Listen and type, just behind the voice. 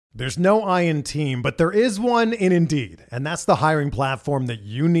There's no I in team, but there is one in Indeed, and that's the hiring platform that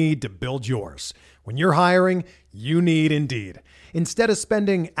you need to build yours. When you're hiring, you need Indeed. Instead of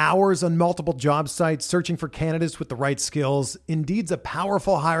spending hours on multiple job sites searching for candidates with the right skills, Indeed's a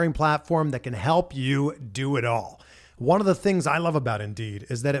powerful hiring platform that can help you do it all. One of the things I love about Indeed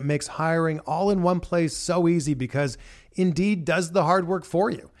is that it makes hiring all in one place so easy because Indeed does the hard work for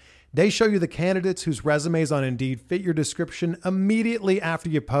you. They show you the candidates whose resumes on Indeed fit your description immediately after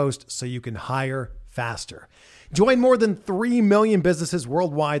you post so you can hire faster. Join more than 3 million businesses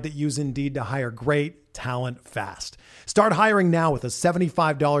worldwide that use Indeed to hire great talent fast. Start hiring now with a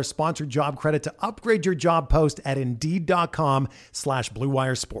 $75 sponsored job credit to upgrade your job post at Indeed.com/Blue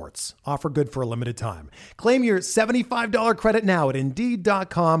Wire Sports. Offer good for a limited time. Claim your $75 credit now at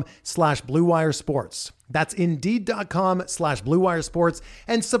Indeed.com/Blue Wire Sports. That's Indeed.com/Blue Wire Sports,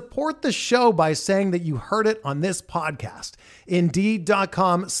 and support the show by saying that you heard it on this podcast.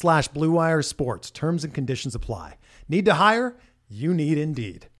 Indeed.com/Blue Wire Sports. Terms and conditions apply. Need to hire? You need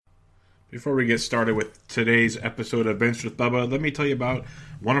Indeed. Before we get started with today's episode of Bench with Bubba, let me tell you about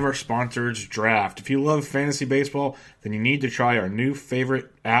one of our sponsors, Draft. If you love fantasy baseball, then you need to try our new favorite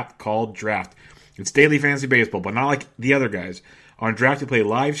app called Draft. It's daily fantasy baseball, but not like the other guys. On Draft, you play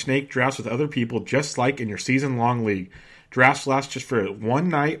live snake drafts with other people, just like in your season-long league. Drafts last just for one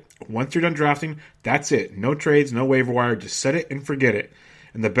night. Once you're done drafting, that's it. No trades, no waiver wire. Just set it and forget it.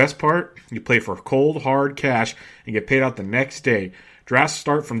 And the best part, you play for cold, hard cash and get paid out the next day. Drafts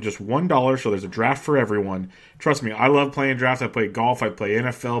start from just $1, so there's a draft for everyone. Trust me, I love playing draft. I play golf, I play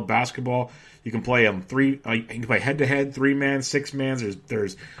NFL, basketball. You can play you can play head-to-head, 3-man, 6-man.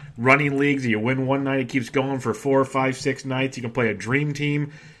 There's running leagues. You win one night, it keeps going for 4, 5, 6 nights. You can play a dream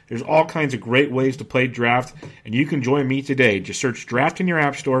team. There's all kinds of great ways to play draft, and you can join me today. Just search Draft in your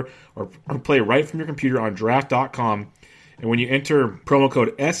app store or play right from your computer on draft.com. And when you enter promo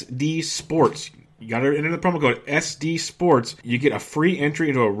code SDSports, you got to enter the promo code SDSports. You get a free entry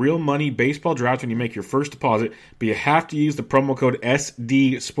into a real money baseball draft when you make your first deposit, but you have to use the promo code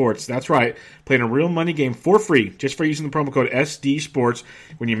SDSports. That's right, playing a real money game for free just for using the promo code SDSports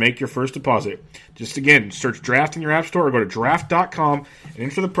when you make your first deposit. Just again, search Draft in your app store or go to draft.com and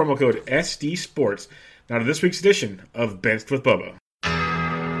enter the promo code SDSports. Now to this week's edition of Benched with Bubba.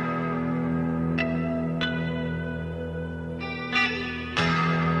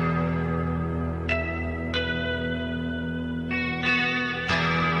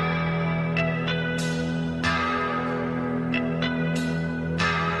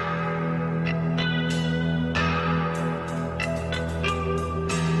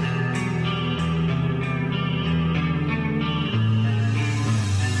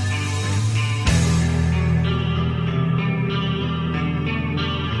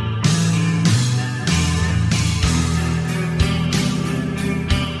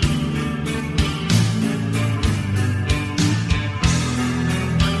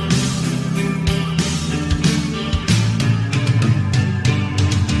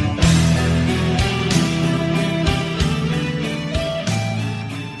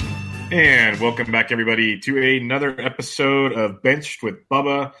 And welcome back, everybody, to another episode of Benched with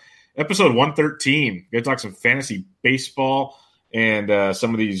Bubba, episode 113. We're going to talk some fantasy baseball and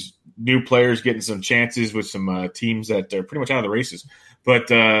some of these new players getting some chances with some teams that are pretty much out of the races. But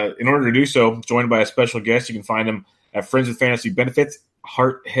in order to do so, joined by a special guest, you can find him at Friends with Fantasy Benefits,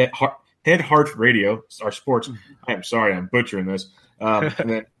 Head Heart Radio, our sports. I am sorry, I'm butchering this.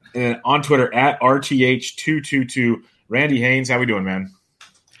 And then on Twitter at RTH222, Randy Haines. How we doing, man?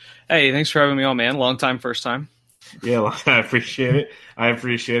 Hey, thanks for having me on, man. Long time, first time. Yeah, I appreciate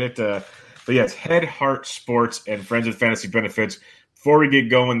it. But yeah, it's Head Heart Sports and Friends with Fantasy Benefits. Before we get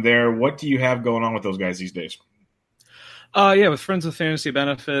going there, what do you have going on with those guys these days? With Friends with Fantasy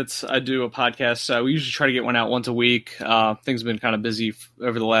Benefits, I do a podcast. We usually try to get one out once a week. Things have been kind of busy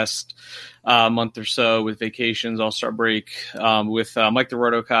over the last month or so with vacations, All-Star break, with Mike the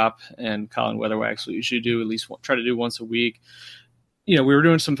Rotocop and Colin Weatherwax. We usually do try to do once a week. We were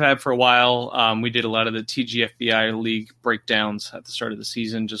doing some fab for a while. We did a lot of the TGFBI league breakdowns at the start of the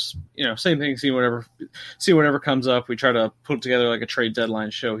season. Just, same thing, see whatever comes up. We try to put together like a trade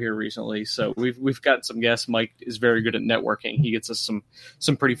deadline show here recently. So we've got some guests. Mike is very good at networking. He gets us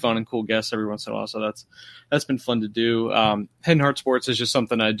some pretty fun and cool guests every once in a while. So that's been fun to do. Head and Heart Sports is just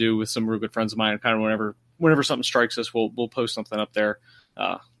something I do with some real good friends of mine. Kind of whenever something strikes us, we'll post something up there.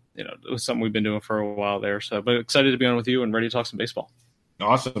 It was something we've been doing for a while there. So, but excited to be on with you and ready to talk some baseball.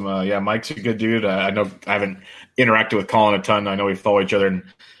 Awesome. Mike's a good dude. I know I haven't interacted with Colin a ton. I know we follow each other and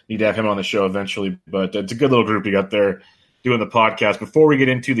need to have him on the show eventually. But it's a good little group you got there doing the podcast. Before we get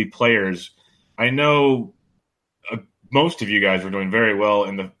into the players, I know most of you guys were doing very well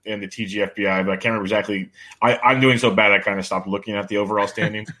in the TGFBI, but I can't remember exactly. I'm doing so bad I kind of stopped looking at the overall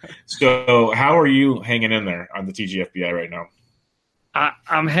standings. So how are you hanging in there on the TGFBI right now?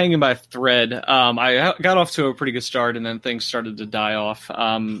 I'm hanging by a thread. I got off to a pretty good start, and then things started to die off.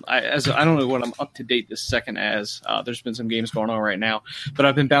 I don't know what I'm up to date this second as. There's been some games going on right now, but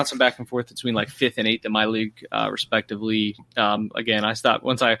I've been bouncing back and forth between like 5th and 8th in my league, respectively. Again, I stopped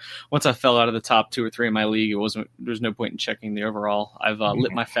once I fell out of the top 2 or 3 in my league. There's no point in checking the overall. I've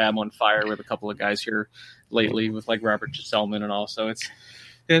lit my fab on fire with a couple of guys here lately, with like Robert Gisselman and all. So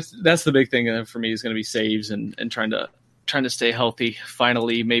that's the big thing for me is going to be saves and trying to stay healthy.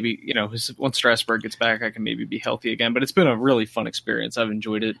 Finally, maybe, once Strasburg gets back, I can maybe be healthy again. But it's been a really fun experience. I've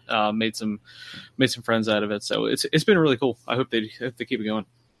enjoyed it. Made some friends out of it. So it's been really cool. I hope they keep it going.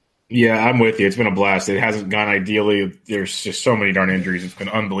 Yeah, I'm with you. It's been a blast. It hasn't gone ideally. There's just so many darn injuries. It's been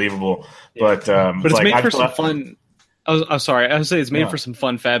unbelievable. Yeah. But it's made for some fun. I'm sorry. I would say it's made for some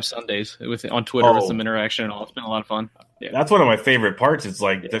fun Fab Sundays on Twitter with some interaction and all. It's been a lot of fun. Yeah. That's one of my favorite parts. It's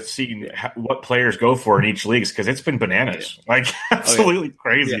like seeing what players go for in each league, because it's been bananas, absolutely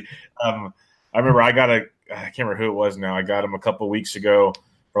crazy. Yeah. I remember I can't remember who it was now. I got him a couple of weeks ago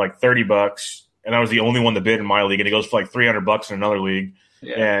for like $30, and I was the only one to bid in my league, and he goes for like $300 in another league,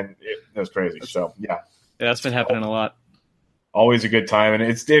 and it was crazy. So that's been happening a lot. Always a good time, and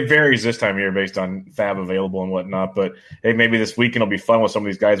it varies this time of year based on Fab available and whatnot. But hey, maybe this weekend will be fun with some of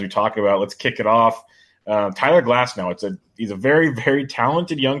these guys we talk about. Let's kick it off. Tyler Glasnow. He's a very, very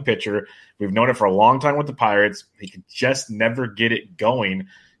talented young pitcher. We've known it for a long time with the Pirates. He can just never get it going.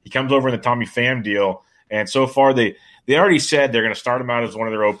 He comes over in the Tommy Pham deal, and so far they already said they're going to start him out as one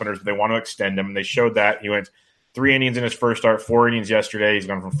of their openers, but they want to extend him, and they showed that. He went 3 innings in his first start, 4 innings yesterday. He's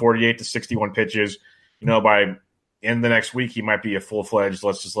gone from 48 to 61 pitches. By in the next week, he might be a full-fledged,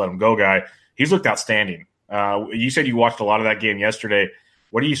 let's just let him go guy. He's looked outstanding. You said you watched a lot of that game yesterday.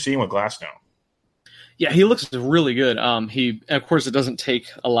 What are you seeing with Glasnow? Yeah, he looks really good. Of course, it doesn't take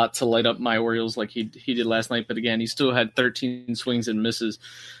a lot to light up my Orioles like he did last night. But again, he still had 13 swings and misses,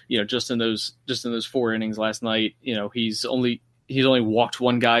 just in those 4 innings last night. He's only walked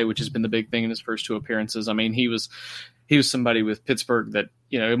one guy, which has been the big thing in his first 2 appearances. I mean, he was somebody with Pittsburgh that,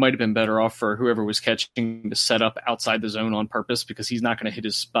 it might have been better off for whoever was catching to set up outside the zone on purpose, because he's not going to hit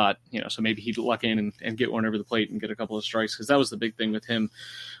his spot, so maybe he'd luck in and get one over the plate and get a couple of strikes, because that was the big thing with him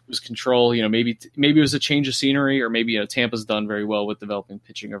was control. Maybe it was a change of scenery, or maybe Tampa's done very well with developing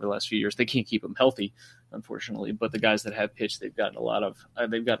pitching over the last few years. They can't keep him healthy, unfortunately, but the guys that have pitched, they've gotten a lot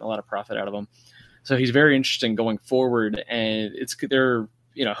of profit out of him. So he's very interesting going forward, and they're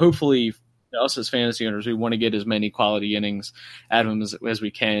hopefully us as fantasy owners, we want to get as many quality innings out of him as we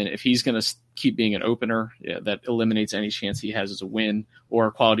can. If he's going to keep being an opener, that eliminates any chance he has as a win or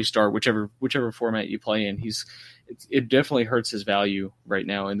a quality start, whichever format you play in. It definitely hurts his value right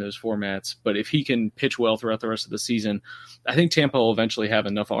now in those formats. But if he can pitch well throughout the rest of the season, I think Tampa will eventually have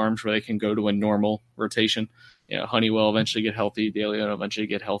enough arms where they can go to a normal rotation. Honey will eventually get healthy. De Leon will eventually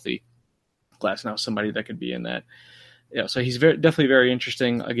get healthy. Glasnow, somebody that could be in that. So he's definitely very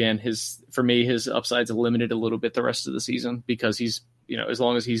interesting. Again, his upside's limited a little bit the rest of the season, because he's, as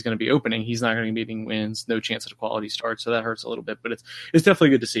long as he's going to be opening, he's not going to be getting wins, no chance at a quality start. So that hurts a little bit, but it's definitely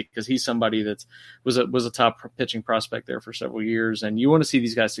good to see, because he's somebody that was a top pitching prospect there for several years, and you want to see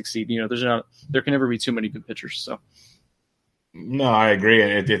these guys succeed. There can never be too many good pitchers. So. No, I agree.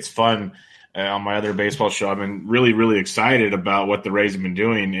 It's fun. On my other baseball show, I've been really, really excited about what the Rays have been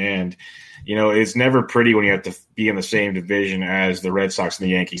doing, and it's never pretty when you have to be in the same division as the Red Sox and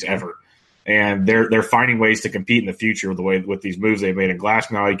the Yankees ever. And they're finding ways to compete in the future with these moves they've made. In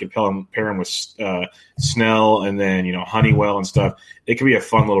Glasnow, you can pair him with Snell, and then Honeywell and stuff. It could be a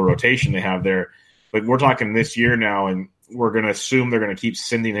fun little rotation they have there. But we're talking this year now, and we're going to assume they're going to keep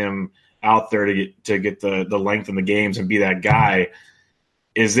sending him out there to get the length in the games and be that guy.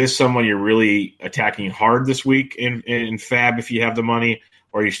 Is this someone you're really attacking hard this week in Fab if you have the money,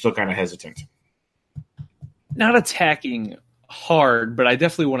 or are you still kind of hesitant? Not attacking hard, but I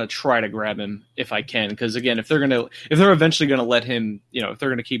definitely want to try to grab him if I can. Because again, if they're eventually going to let him, if they're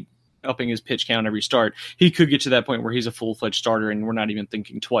going to keep upping his pitch count every start, he could get to that point where he's a full-fledged starter and we're not even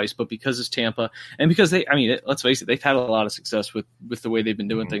thinking twice. But because it's Tampa, and because let's face it, they've had a lot of success with the way they've been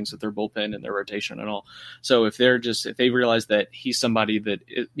doing things with their bullpen and their rotation and all. So if they realize that he's somebody that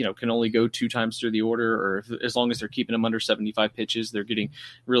can only go 2 times through the order, or as long as they're keeping him under 75 pitches, they're getting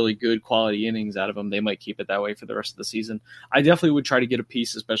really good quality innings out of him, they might keep it that way for the rest of the season. I definitely would try to get a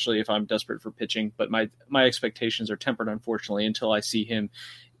piece, especially if I'm desperate for pitching, but my expectations are tempered, unfortunately, until I see him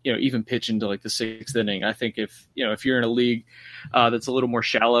even pitch into like the 6th inning. I think if you're in a league that's a little more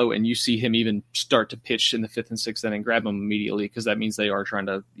shallow and you see him even start to pitch in the 5th and 6th inning, grab him immediately, because that means they are trying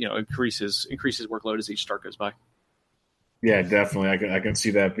to increase his workload as each start goes by. Yeah, definitely. I can see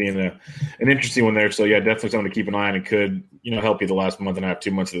that being an interesting one there. So, yeah, definitely something to keep an eye on. It could, help you the last month and a half,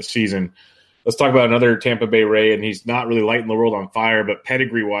 2 months of the season. Let's talk about another Tampa Bay Ray, and he's not really lighting the world on fire, but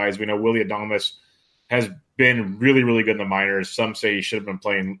pedigree-wise, we know Willy Adames has been really, really good in the minors. Some say he should have been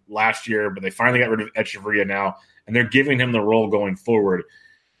playing last year, but they finally got rid of Echeverria now, and they're giving him the role going forward.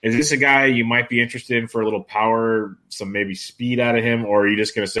 Is this a guy you might be interested in for a little power, some maybe speed out of him, or are you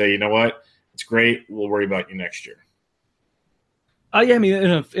just going to say, you know what, it's great, we'll worry about you next year? Yeah, I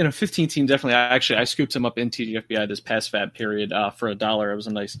mean, in a 15 team, definitely. I scooped him up in TGFBI this past fab period for $1. It was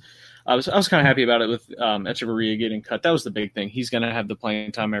a nice. I was kind of happy about it with Echeverria getting cut. That was the big thing. He's going to have the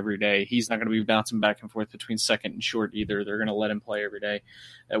playing time every day. He's not going to be bouncing back and forth between second and short either. They're going to let him play every day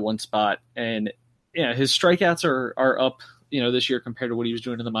at one spot. And his strikeouts are up, this year compared to what he was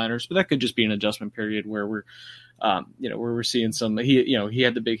doing in the minors. But that could just be an adjustment period where we're seeing some. He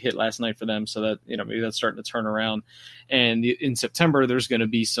had the big hit last night for them, so that maybe that's starting to turn around. And in September, there's going to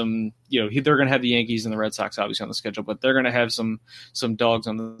be some. They're going to have the Yankees and the Red Sox obviously on the schedule, but they're going to have some dogs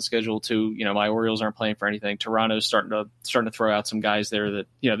on the schedule too. My Orioles aren't playing for anything. Toronto's starting to throw out some guys there that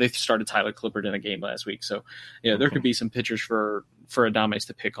they started Tyler Clippard in a game last week, so there could be some pitchers for Adames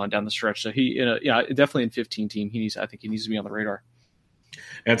to pick on down the stretch. So he definitely in 15 team I think he needs to be on the radar.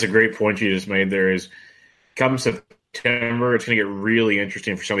 That's a great point you just made. There is. Come September, it's going to get really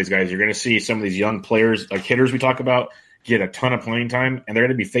interesting for some of these guys. You're going to see some of these young players, like hitters we talk about, get a ton of playing time, and they're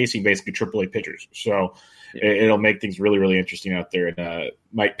going to be facing basically AAA pitchers. So it'll make things really, really interesting out there, and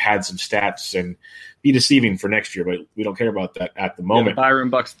might pad some stats and be deceiving for next year, but we don't care about that at the moment.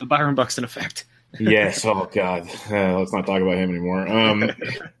 The Byron Buxton effect. Yes. Oh, God. Let's not talk about him anymore.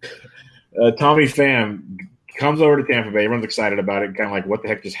 Tommy Pham comes over to Tampa Bay. Everyone's excited about it, kind of like what the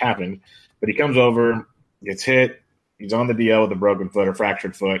heck just happened. But he comes over, gets hit. He's on the DL with a broken foot or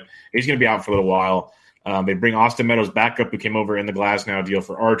fractured foot. He's going to be out for a little while. They bring Austin Meadows back up, who came over in the Glasnow deal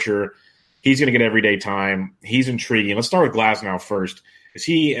for Archer. He's going to get everyday time. He's intriguing. Let's start with Glasnow first. Is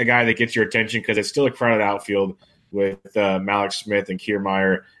he a guy that gets your attention? Because it's still a crowded outfield with Malik Smith and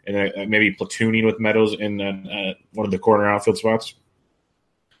Kiermaier, and maybe platooning with Meadows in one of the corner outfield spots.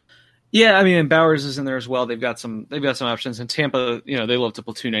 Yeah, I mean, and Bowers is in there as well. They've got some options. And Tampa, they love to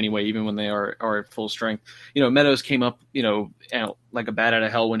platoon anyway, even when they are at full strength. Meadows came up, like a bat out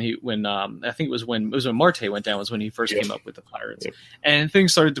of hell when I think it was when Marte went down was when he first came up with the Pirates, and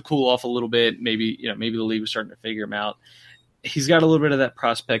things started to cool off a little bit. Maybe the league was starting to figure him out. He's got a little bit of that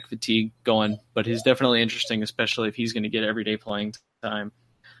prospect fatigue going, but he's definitely interesting, especially if he's going to get everyday playing time.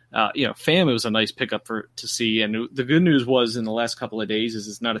 Pham, it was a nice pickup to see. And the good news was in the last couple of days is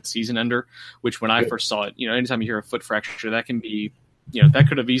it's not a season ender, which when I first saw it, anytime you hear a foot fracture, that can be, that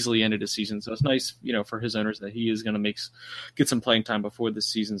could have easily ended a season. So it's nice, for his owners that he is going to get some playing time before the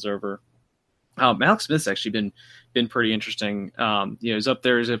season's over. Malik Smith's actually been pretty interesting. He's up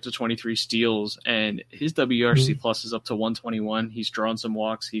there. He's up to 23 steals, and his WRC plus is up to 121. He's drawn some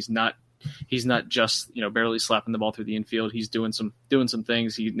walks. He's not just barely slapping the ball through the infield. He's doing some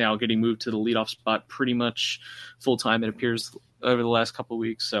things. He's now getting moved to the leadoff spot pretty much full time. It appears over the last couple of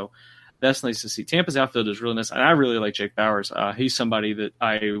weeks. So that's nice to see. Tampa's outfield is really nice, and I really like Jake Bowers. He's somebody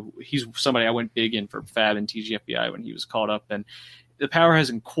I went big in for Fab and TGFBI when he was called up, and the power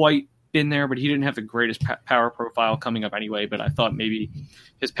hasn't quite been there, but he didn't have the greatest power profile coming up anyway. But I thought maybe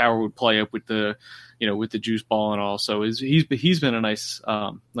his power would play up with the juice ball and all. So he's been a nice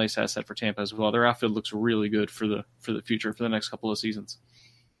asset for Tampa as well. Their outfield looks really good for the future for the next couple of seasons.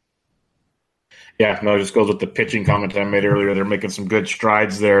 Yeah, no, it just goes with the pitching comment I made earlier. They're making some good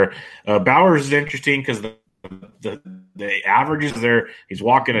strides there. Bowers is interesting because the averages there, he's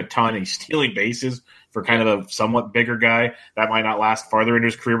walking a ton, he's stealing bases for kind of a somewhat bigger guy. That might not last farther into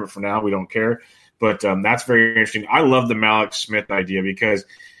his career, but for now we don't care. But that's very interesting. I love the Malik Smith idea because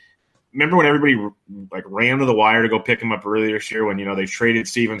remember when everybody ran to the wire to go pick him up earlier this year when they traded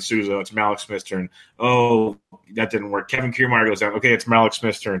Steven Souza? It's Malik Smith's turn. Oh, that didn't work. Kevin Kiermaier goes down. Okay, it's Malik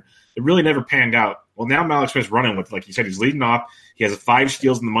Smith's turn. It really never panned out. Well, now Malik Smith's running with, like you said, he's leading off. He has 5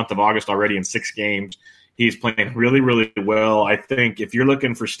 steals in the month of August already in 6 games. He's playing really, really well. I think if you're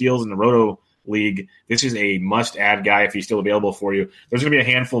looking for steals in the Roto League, this is a must-add guy if he's still available for you. There's going to be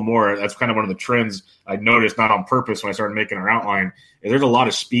a handful more. That's kind of one of the trends I noticed, not on purpose when I started making our outline. There's a lot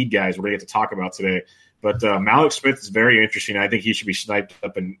of speed guys we're going to get to talk about today. But Malik Smith is very interesting. I think he should be sniped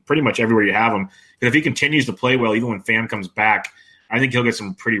up in pretty much everywhere you have him. Because if he continues to play well, even when Pham comes back, I think he'll get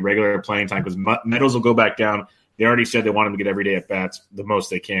some pretty regular playing time because Meadows will go back down. they already said they want him to get every day at bats the most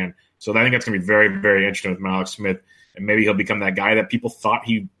they can. So I think that's going to be very, very interesting with Mallex Smith, and maybe he'll become that guy that people thought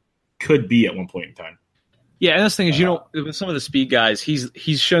he could be at one point in time. Yeah, and this thing is, with some of the speed guys,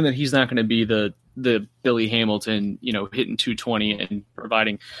 he's shown that he's not going to be the Billy Hamilton, hitting 220 and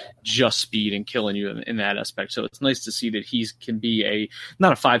providing just speed and killing you in that aspect. So it's nice to see that he can be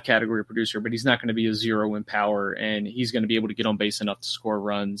not a 5-category producer, but he's not going to be a 0 in power, and he's going to be able to get on base enough to score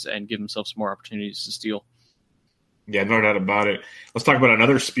runs and give himself some more opportunities to steal. Yeah, no doubt about it. Let's talk about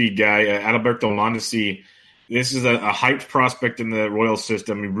another speed guy, Adalberto Mondesi. This is a hyped prospect in the Royals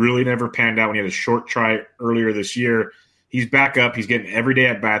system. He really never panned out when he had a short try earlier this year. He's back up. He's getting everyday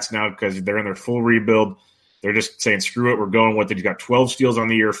at-bats now because they're in their full rebuild. They're just saying, screw it, we're going with it. He's got 12 steals on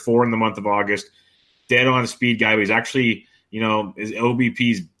the year, 4 in the month of August. Dead-on speed guy. But he's actually, his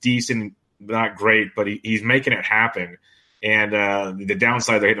OBP's decent, not great, but he's making it happen. And the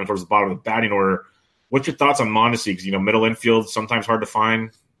downside, they're hitting him towards the bottom of the batting order. What's your thoughts on Mondesi? Because, middle infield, sometimes hard to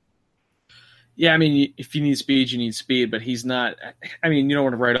find. Yeah, I mean, if you need speed, you need speed, but he's not – I mean, you don't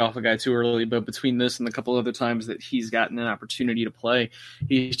want to write off a guy too early, but between this and the couple other times that he's gotten an opportunity to play,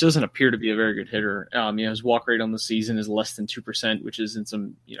 he just doesn't appear to be a very good hitter. His walk rate on the season is less than 2%, which is in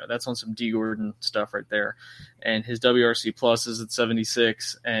some – that's on some D. Gordon stuff right there. And his WRC plus is at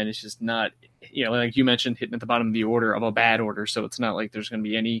 76, and it's just not – like you mentioned, hitting at the bottom of the order of a bad order, so it's not like there's going to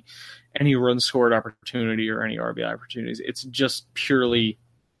be any run scored opportunity or any RBI opportunities. It's just purely –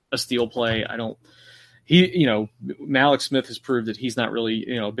 a steal play. Mallex Smith has proved that he's not really,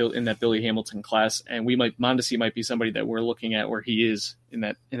 in that Billy Hamilton class. And Mondesi might be somebody that we're looking at where he is in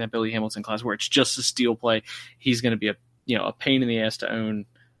that Billy Hamilton class, where it's just a steal play. He's going to be a pain in the ass to own,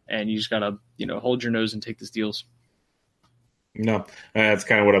 and you just got to, hold your nose and take the steals. No, that's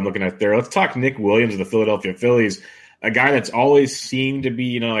kind of what I'm looking at there. Let's talk Nick Williams of the Philadelphia Phillies, a guy that's always seemed to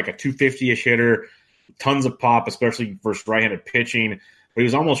be, like a 250-ish hitter, tons of pop, especially versus right-handed pitching. But he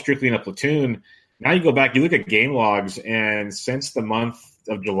was almost strictly in a platoon. Now you go back, you look at game logs, and since the month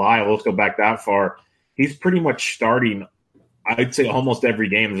of July, let's go back that far, he's pretty much starting, I'd say, almost every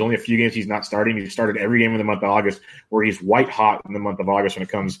game. There's only a few games he's not starting. He started every game in the month of August, where he's white hot in the month of August when it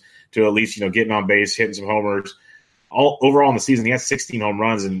comes to at least, getting on base, hitting some homers. Overall in the season, he has 16 home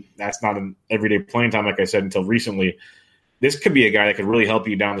runs, and that's not an everyday playing time, like I said, until recently. This could be a guy that could really help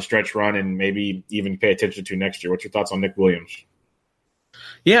you down the stretch run and maybe even pay attention to next year. What's your thoughts on Nick Williams?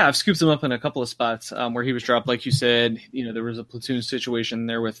 Yeah, I've scooped him up in a couple of spots where he was dropped. Like you said, there was a platoon situation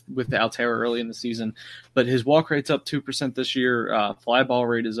there with Altera early in the season, but his walk rate's up 2% this year. Fly ball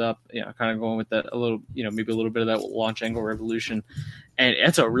rate is up, kind of going with that a little, maybe a little bit of that launch angle revolution. And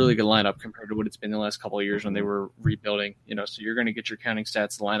it's a really good lineup compared to what it's been the last couple of years when they were rebuilding, so you're going to get your counting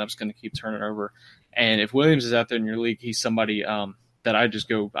stats. The lineup's going to keep turning over. And if Williams is out there in your league, he's somebody that I'd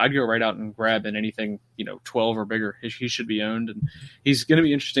go right out and grab in anything, 12 or bigger. He should be owned, and he's going to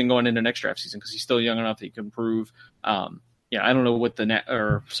be interesting going into next draft season because he's still young enough that he can improve. I don't know what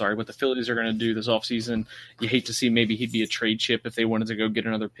the Phillies are going to do this offseason. You hate to see maybe he'd be a trade chip if they wanted to go get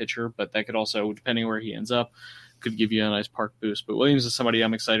another pitcher, but that could also, depending where he ends up, could give you a nice park boost. But Williams is somebody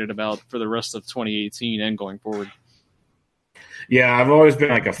I'm excited about for the rest of 2018 and going forward. Yeah, I've always been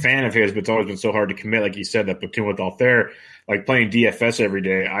like a fan of his, but it's always been so hard to commit. Like you said, that platoon with Altherr, like playing DFS every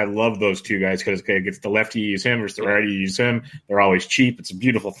day. I love those two guys because it gets the lefty, you use him, versus the righty, you use him. They're always cheap. It's a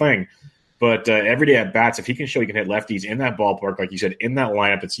beautiful thing. But every day at bats, if he can show he can hit lefties in that ballpark, like you said, in that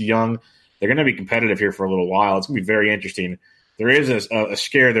lineup, it's young. They're going to be competitive here for a little while. It's going to be very interesting. There is a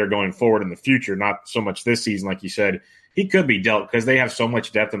scare there going forward in the future, not so much this season, like you said. He could be dealt because they have so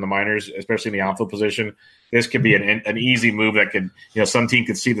much depth in the minors, especially in the outfield position. This could be an easy move that could, some team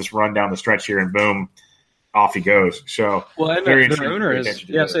could see this run down the stretch here and boom, off he goes. So, well, and their owner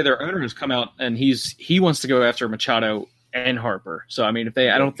has come out and he wants to go after Machado and Harper. So, I mean,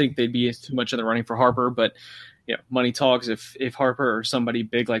 I don't think they'd be too much in the running for Harper, but money talks. If Harper or somebody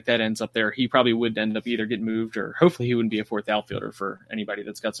big like that ends up there, he probably would end up either getting moved or hopefully he wouldn't be a fourth outfielder for anybody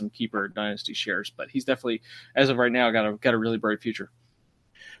that's got some keeper dynasty shares. But he's definitely, as of right now, got a really bright future.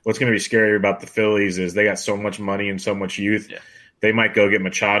 What's going to be scary about the Phillies is they got so much money and so much youth. Yeah. They might go get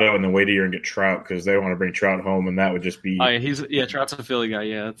Machado and then wait a year and get Trout because they want to bring Trout home, and that would just be. Trout's a Philly guy.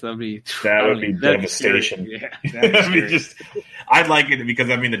 Yeah, that would be devastation. I'd like it because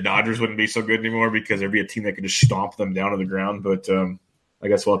the Dodgers wouldn't be so good anymore because there'd be a team that could just stomp them down to the ground. But I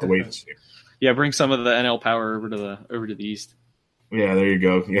guess we'll have to wait and see. Yeah, bring some of the NL power over to the East. Yeah, there you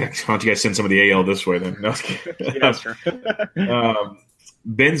go. Yeah, why don't you guys send some of the AL this way then? No, yeah, that's true.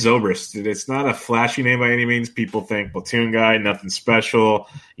 Ben Zobrist. It's not a flashy name by any means. People think platoon guy, nothing special.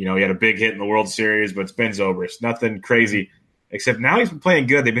 He had a big hit in the World Series, but it's Ben Zobrist. Nothing crazy, except now he's been playing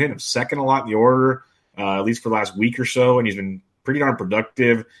good. They've been hitting him second a lot in the order. at least for the last week or so, and he's been pretty darn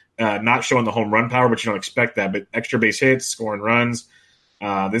productive. Not showing the home run power, but you don't expect that. But extra base hits, scoring runs.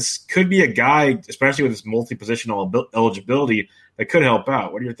 This could be a guy, especially with his multi-positional eligibility, that could help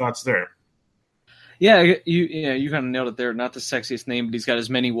out. What are your thoughts there? Yeah, you kind of nailed it there. Not the sexiest name, but he's got as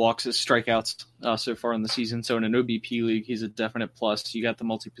many walks as strikeouts so far in the season. So in an OBP league, he's a definite plus. You got the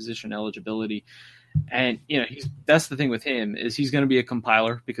multi-position eligibility. And that's the thing with him is he's going to be a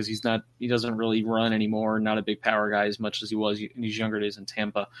compiler because he doesn't really run anymore. Not a big power guy as much as he was in his younger days in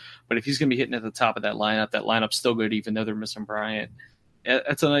Tampa. But if he's going to be hitting at the top of that lineup's still good even though they're missing Bryant.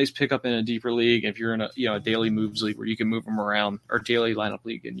 That's a nice pickup in a deeper league. If you're in a daily moves league where you can move them around, or daily lineup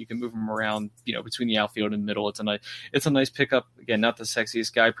league and you can move them around, between the outfield and middle, it's a nice pickup. Again, not the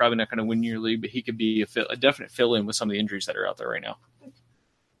sexiest guy, probably not going to win your league, but he could be a definite fill in with some of the injuries that are out there right now.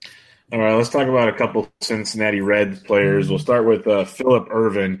 All right, let's talk about a couple Cincinnati Reds players. We'll start with Phillip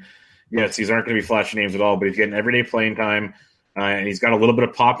Ervin. Yes, these aren't going to be flashy names at all, but he's getting everyday playing time, and he's got a little bit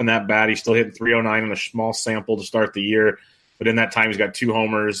of pop in that bat. He's still hitting 309 on a small sample to start the year, but in that time he's got 2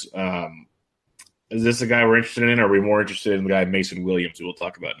 homers. Is this a guy we're interested in, or are we more interested in the guy Mason Williams, who we'll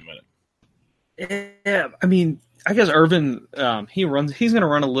talk about in a minute? Yeah, I mean, I guess Ervin, he's going to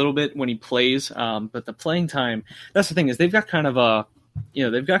run a little bit when he plays, but the playing time, that's the thing is they've got kind of a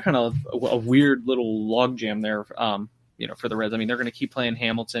weird little logjam there, for the Reds. I mean, they're going to keep playing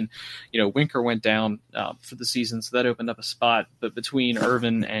Hamilton. Winker went down for the season, so that opened up a spot. But between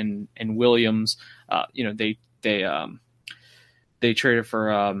Ervin and Williams, they traded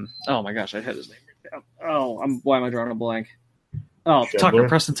for oh my gosh, I had his name written down. Why am I drawing a blank? Oh, Shebler?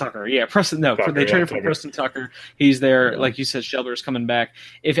 Preston Tucker. Yeah, Preston. No, Tucker, they traded for Tucker. Preston Tucker. He's there, like you said. Shebler's coming back.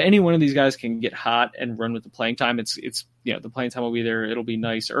 If any one of these guys can get hot and run with the playing time, it's the playing time will be there. It'll be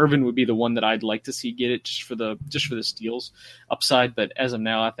nice. Ervin would be the one that I'd like to see get it just for the steals upside. But as of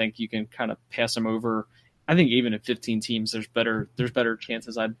now, I think you can kind of pass him over. I think even at 15 teams, there's better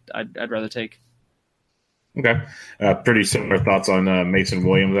chances. I'd rather take. Okay. Pretty similar thoughts on Mason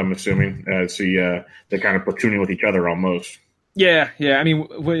Williams, I'm assuming. They're kind of platooning with each other almost. Yeah. I mean,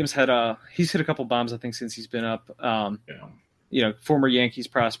 Williams he's hit a couple bombs, I think, since he's been up. Former Yankees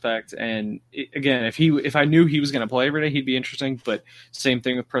prospect, and again, if I knew he was going to play every day, he'd be interesting. But same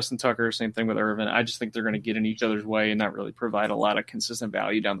thing with Preston Tucker, same thing with Ervin. I just think they're going to get in each other's way and not really provide a lot of consistent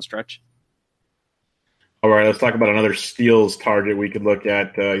value down the stretch. All right, let's talk about another steals target we could look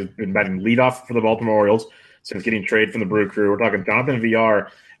at. He's been batting leadoff for the Baltimore Orioles since getting traded from the Brew Crew. We're talking Jonathan VR.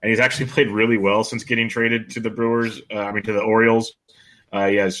 And he's actually played really well since getting traded to the to the Orioles.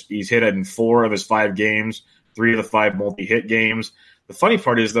 He's hit in 4 of his 5 games, 3 of the 5 multi-hit games. The funny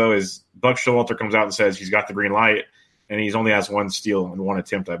part is Buck Showalter comes out and says he's got the green light, and he's only has 1 steal and 1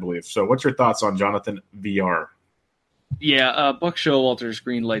 attempt, I believe. So what's your thoughts on Jonathan VR? Yeah, Buck Showalter's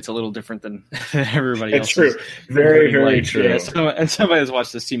green light's a little different than everybody else's. It's true. Very, very true. Yeah, somebody that's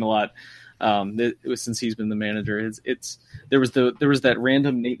watched this team a lot. Since he's been the manager, there was that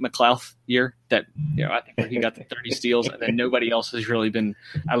random Nate McLouth year that I think where he got the 30 steals, and then nobody else has really been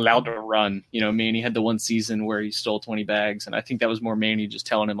allowed to run. Manny had the one season where he stole 20 bags, and I think that was more Manny just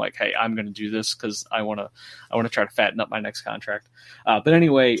telling him like, "Hey, I'm going to do this because I want to try to fatten up my next contract." But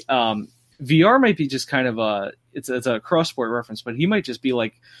anyway, VR might be just kind of it's a cross sport reference, but he might just be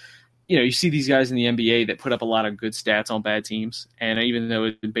like. You see these guys in the NBA that put up a lot of good stats on bad teams. And even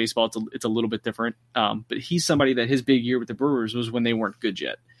though in baseball it's a little bit different, but he's somebody that his big year with the Brewers was when they weren't good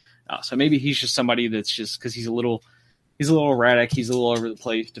yet. So maybe he's just somebody that's just because he's a little erratic. He's a little over the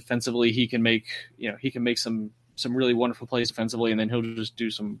place defensively. He can make some really wonderful plays defensively, and then he'll just do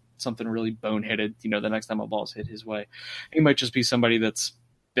something really boneheaded, the next time a ball's hit his way. He might just be somebody that's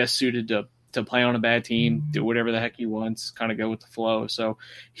best suited to play on a bad team, do whatever the heck he wants, kind of go with the flow. So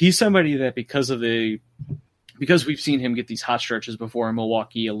he's somebody that because we've seen him get these hot stretches before in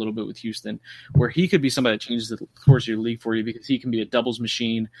Milwaukee, a little bit with Houston, where he could be somebody that changes the course of your league for you because he can be a doubles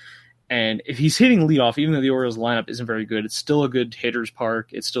machine. And if he's hitting leadoff, even though the Orioles lineup isn't very good, it's still a good hitter's park.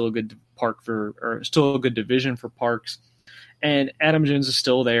 It's still a good still a good division for parks. And Adam Jones is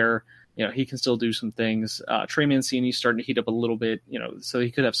still there. He can still do some things. Trey Mancini's starting to heat up a little bit, so he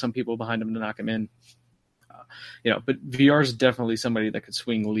could have some people behind him to knock him in. But VR is definitely somebody that could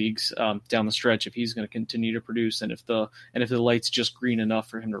swing leagues down the stretch if he's going to continue to produce, and if the light's just green enough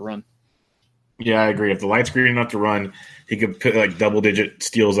for him to run. Yeah, I agree. If the light's green enough to run, he could put like double-digit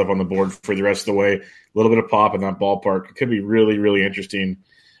steals up on the board for the rest of the way. A little bit of pop in that ballpark. It could be really, really interesting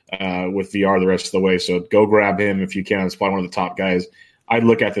with VR the rest of the way. So go grab him if you can. It's probably one of the top guys I'd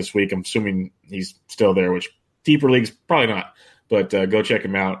look at this week. I'm assuming he's still there, which deeper leagues, probably not. But go check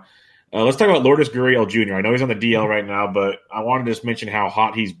him out. Let's talk about Lourdes Gurriel Jr. I know he's on the DL right now, but I wanted to just mention how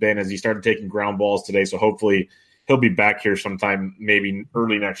hot he's been as he started taking ground balls today. So hopefully he'll be back here sometime, maybe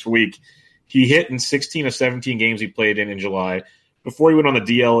early next week. He hit in 16 of 17 games he played in July. Before he went on the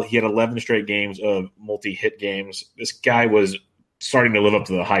DL, he had 11 straight games of multi-hit games. This guy was starting to live up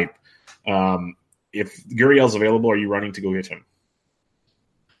to the hype. If Gurriel's available, are you running to go get him?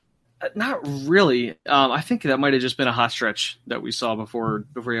 Not really. I think that might have just been a hot stretch that we saw before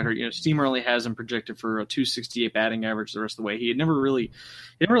he got hurt. Steamer only has him projected for a 268 batting average the rest of the way. He had never really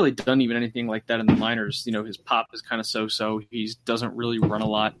done even anything like that in the minors. His pop is kind of so. He doesn't really run a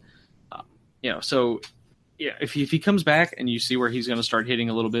lot. So yeah, if he comes back and you see where he's going to start hitting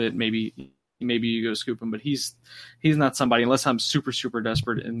a little bit, maybe you go scoop him. But he's not somebody, unless I'm super super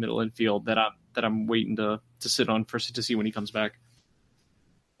desperate in middle infield, that I'm waiting to sit on first to see when he comes back.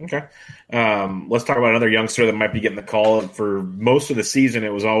 Okay. Let's talk about another youngster that might be getting the call. For most of the season,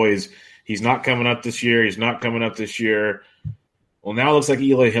 it was always, he's not coming up this year. He's not coming up this year. Well, now it looks like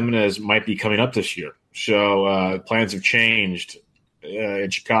Eloy Jimenez might be coming up this year. So plans have changed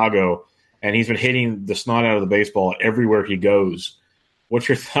in Chicago, and he's been hitting the snot out of the baseball everywhere he goes. What's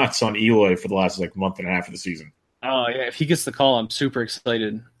your thoughts on Eloy for the last month and a half of the season? Oh yeah, if he gets the call, I'm super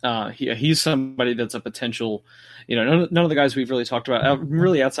excited. He's somebody that's a potential. None of the guys we've really talked about,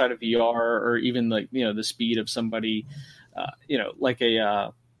 really outside of VR or even the speed of somebody, like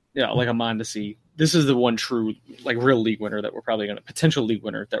a Mondesi. This is the one true real league winner that we're probably going to potential league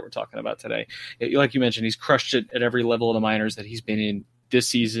winner that we're talking about today. Like you mentioned, he's crushed it at every level of the minors that he's been in this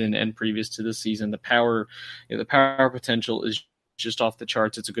season and previous to this season. The power potential is just off the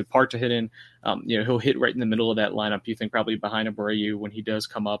charts. It's a good part to hit in. He'll hit right in the middle of that lineup. You think probably behind Abreu when he does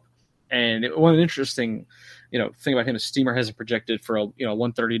come up. And one interesting, thing about him is Steamer has it projected for a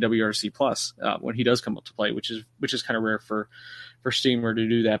 130 WRC plus when he does come up to play, which is kind of rare for Steamer to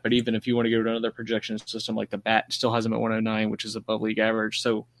do that. But even if you want to go to another projection system like the BAT, still has him at 109, which is above league average.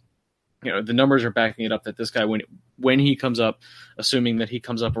 So the numbers are backing it up that this guy, when he comes up, assuming that he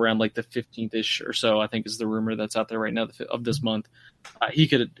comes up around the 15th-ish or so, I think is the rumor that's out there right now of this month, he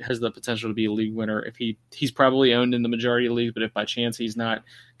has the potential to be a league winner. If he's probably owned in the majority of leagues, but if by chance he's not,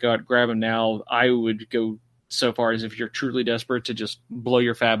 go out, grab him now. I would go so far as if you're truly desperate to just blow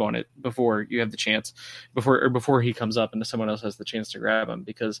your fab on it before you have the chance, before he comes up and someone else has the chance to grab him,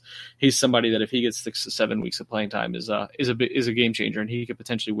 because he's somebody that if he gets 6 to 7 weeks of playing time is a game changer, and he could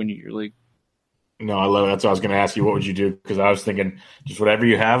potentially win you your league. No, I love it. That's what I was going to ask you. What would you do? Because I was thinking just whatever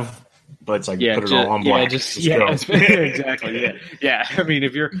you have, but it's put it all on black. Exactly. Yeah. I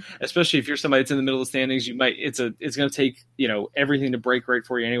mean, especially if you're somebody that's in the middle of the standings, it's going to take everything to break right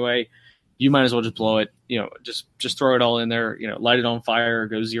for you anyway. You might as well just blow it, just throw it all in there, light it on fire,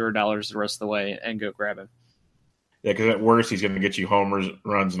 go $0 the rest of the way and go grab him. Yeah, because at worst, he's going to get you homers,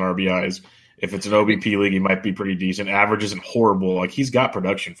 runs, and RBIs. If it's an OBP league, he might be pretty decent. Average isn't horrible. He's got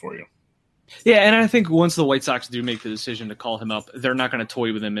production for you. Yeah, and I think once the White Sox do make the decision to call him up, they're not going to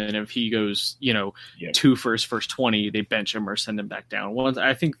toy with him. And if he goes, 2 for his first 20, they bench him or send him back down.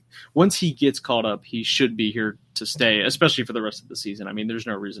 Once he gets called up, he should be here to stay, especially for the rest of the season. I mean, there's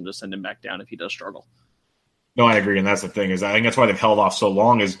no reason to send him back down if he does struggle. No, I agree, and that's the thing is I think that's why they've held off so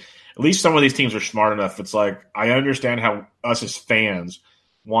long. Is at least some of these teams are smart enough. It's I understand how us as fans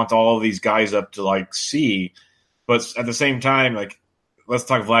want all of these guys up to see, but at the same time, let's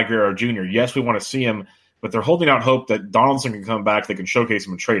talk Vlad Guerrero Jr. Yes, we want to see him, but they're holding out hope that Donaldson can come back, they can showcase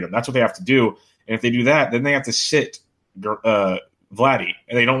him and trade him. That's what they have to do. And if they do that, then they have to sit Vladdy,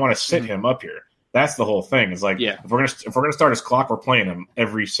 and they don't want to sit him up here. That's the whole thing. It's if we're gonna start his clock, we're playing him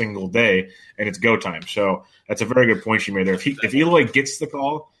every single day, and it's go time. So that's a very good point you made there. If Eloy gets the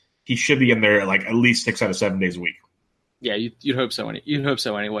call, he should be in there at least 6 out of 7 days a week. Yeah, you'd hope so. You'd hope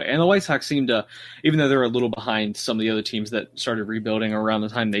so anyway. And the White Sox seem to, even though they're a little behind some of the other teams that started rebuilding around the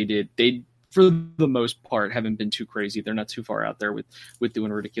time they did, they for the most part haven't been too crazy. They're not too far out there with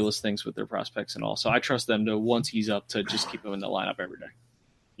doing ridiculous things with their prospects and all. So I trust them to, once he's up, to just keep him in the lineup every day.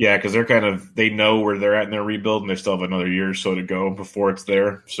 Yeah, because they know where they're at in their rebuild, and they still have another year or so to go before it's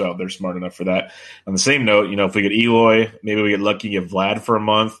there. So they're smart enough for that. On the same note, if we get Eloy, maybe we get lucky, get Vlad for a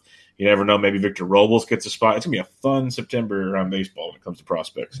month. You never know. Maybe Victor Robles gets a spot. It's going to be a fun September around baseball when it comes to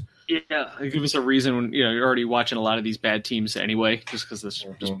prospects. Yeah, it gives us a reason when you're already watching a lot of these bad teams anyway, just because that's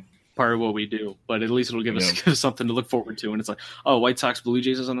just part of what we do. But at least it'll give us something to look forward to. And it's White Sox Blue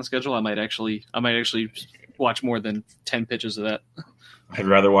Jays is on the schedule. I might actually watch more than 10 pitches of that. I'd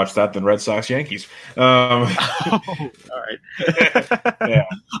rather watch that than Red Sox Yankees. All right. Yeah.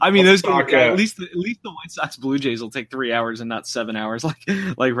 I mean, Let's those talk, at least the White Sox Blue Jays will take 3 hours and not 7 hours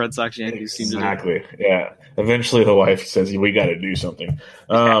like Red Sox Yankees seem to do. Exactly. Yeah. Eventually, the wife says we got to do something.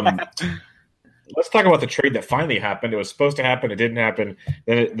 Let's talk about the trade that finally happened. It was supposed to happen. It didn't happen.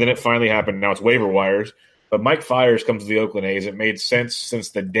 Then it finally happened. Now it's waiver wires. But Mike Fiers comes to the Oakland A's. It made sense since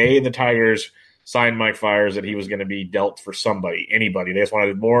the day the Tigers signed Mike Fiers that he was going to be dealt for anybody. They just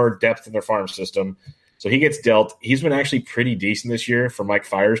wanted more depth in their farm system. So he gets dealt. He's been actually pretty decent this year for Mike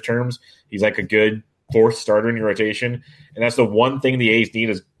Fiers' terms. He's like a good fourth starter in your rotation. And that's the one thing the A's need.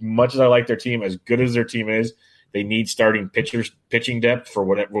 As much as I like their team, as good as their team is, they need starting pitching depth for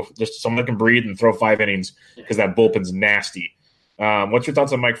whatever, just someone that can breathe and throw 5 innings because that bullpen's nasty. What's your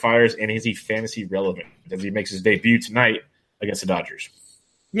thoughts on Mike Fiers, and is he fantasy relevant as he makes his debut tonight against the Dodgers?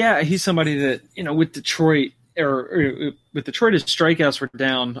 Yeah, he's somebody that, with Detroit, with Detroit, his strikeouts were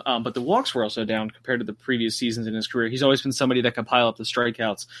down, but the walks were also down compared to the previous seasons in his career. He's always been somebody that can pile up the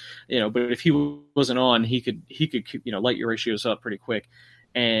strikeouts, but if he wasn't on, he could light your ratios up pretty quick.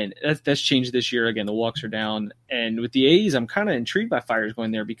 And that's changed this year. Again, the walks are down. And with the A's, I'm kind of intrigued by Fiers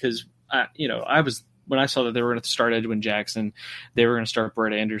going there because, when I saw that they were going to start Edwin Jackson, they were going to start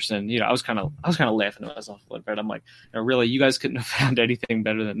Brett Anderson. I was kind of laughing at myself a little bit. I'm like, really, you guys couldn't have found anything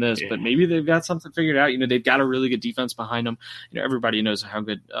better than this. Yeah. But maybe they've got something figured out. They've got a really good defense behind them. Everybody knows how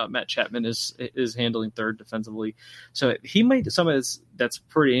good Matt Chapman is handling third defensively. So he might some of this that's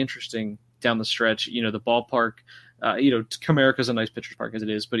pretty interesting down the stretch. The ballpark. Comerica's a nice pitcher's park as it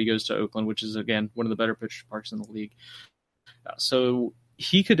is, but he goes to Oakland, which is, again, one of the better pitcher's parks in the league. So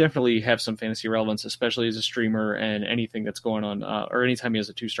he could definitely have some fantasy relevance, especially as a streamer and anything that's going on, or anytime he has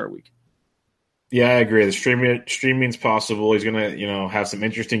a 2-start week. Yeah, I agree. The streaming's possible. He's going to, have some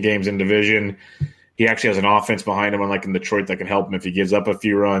interesting games in division. He actually has an offense behind him, unlike in Detroit, that can help him if he gives up a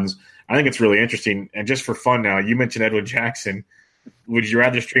few runs. I think it's really interesting. And just for fun now, you mentioned Edwin Jackson. Would you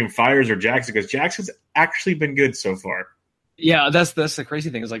rather stream Fiers or Jackson? Because Jackson's actually been good so far. Yeah, that's the crazy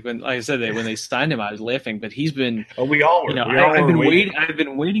thing is when I said when they signed him, I was laughing, but he's been. Oh, we all were. I've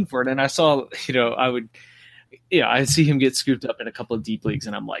been waiting for it, and I saw. I see him get scooped up in a couple of deep leagues,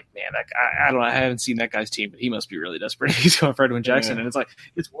 and I'm like, man, I haven't seen that guy's team, but he must be really desperate. He's going for Edwin Jackson, and it's like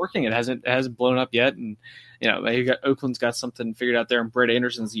it's working. It hasn't blown up yet, and Oakland's got something figured out there, and Brett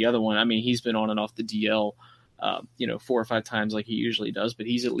Anderson's the other one. I mean, he's been on and off the DL. 4 or 5 times like he usually does, but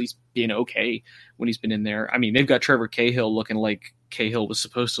he's at least been okay when he's been in there. I mean, they've got Trevor Cahill looking like Cahill was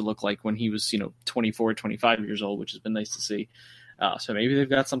supposed to look like when he was, 24, 25 years old, which has been nice to see. So maybe they've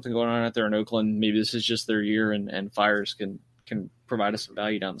got something going on out there in Oakland. Maybe this is just their year and Fiers can provide us some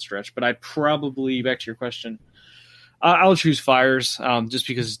value down the stretch. But I'd probably, back to your question, I'll choose Fiers just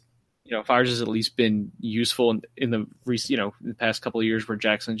because, Fiers has at least been useful in the in the past couple of years where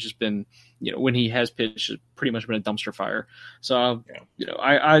Jackson's just been, when he has pitched, it's pretty much been a dumpster fire. So,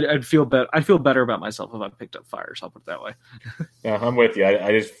 I'd feel better about myself if I picked up Fiers. I'll put it that way. Yeah, I'm with you.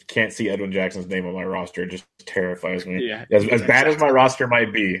 I just can't see Edwin Jackson's name on my roster. It just terrifies me. Yeah, as bad as my roster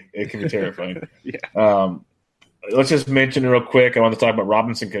might be, it can be terrifying. Yeah. Let's just mention real quick. I want to talk about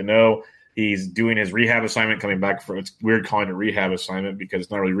Robinson Cano. He's doing his rehab assignment, coming back for. It's weird calling it a rehab assignment because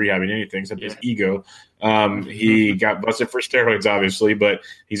it's not really rehabbing anything except his ego. He got busted for steroids, obviously, but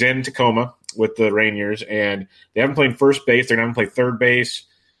he's in Tacoma with the Rainiers, and they haven't played first base. They're going to play third base,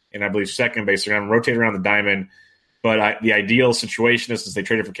 and I believe second base. They're going to rotate around the diamond. But the ideal situation is since they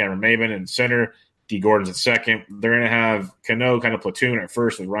traded for Cameron Maybin in center, D. Gordon's at second. They're going to have Cano kind of platoon at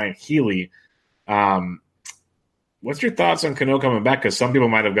first with Ryan Healy. What's your thoughts on Cano coming back? Because some people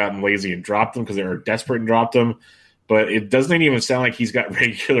might have gotten lazy and dropped him because they were desperate and dropped him. But it doesn't even sound like he's got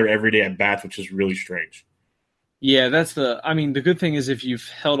regular everyday at-bats, which is really strange. Yeah, the good thing is if you've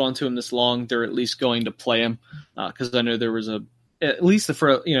held on to him this long, they're at least going to play him. Because I know there was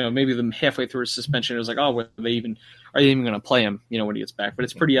maybe them halfway through his suspension, it was like, oh, are they even going to play him, when he gets back? But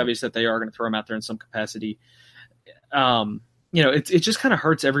it's pretty obvious that they are going to throw him out there in some capacity. It just kind of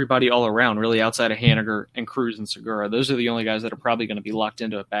hurts everybody all around, really, outside of Haniger and Cruz and Segura. Those are the only guys that are probably going to be locked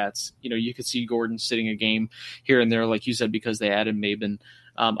into at-bats. You could see Gordon sitting a game here and there, like you said, because they added Maybin.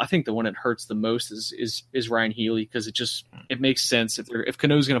 I think the one that hurts the most is Ryan Healy because it makes sense. If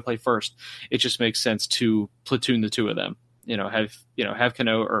Cano's going to play first, it just makes sense to platoon the two of them. Have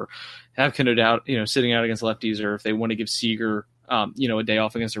Cano or have Cano out, sitting out against lefties, or if they want to give Seager a day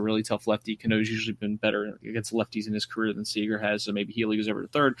off against a really tough lefty. Cano's usually been better against lefties in his career than Seager has, so maybe Healy goes over to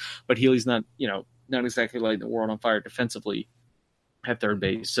third, but Healy's not exactly lighting the world on fire defensively. at third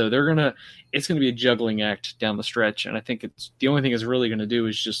base. So it's gonna be a juggling act down the stretch, and I think it's the only thing it's really gonna do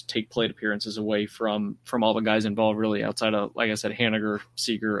is just take plate appearances away from all the guys involved, really, outside of, like I said, Haniger,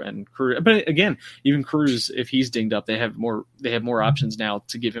 Seager, and Cruz. But again, even Cruz, if he's dinged up, they have more options now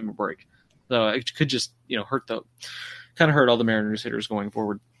to give him a break. So it could just hurt all the Mariners hitters going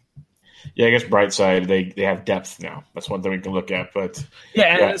forward. Yeah, I guess bright side, they have depth now. That's one thing we can look at. But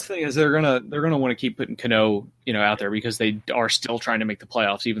and the thing is, they're gonna want to keep putting Cano, out there, because they are still trying to make the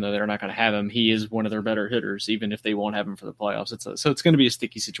playoffs, even though they're not going to have him. He is one of their better hitters, even if they won't have him for the playoffs. So it's going to be a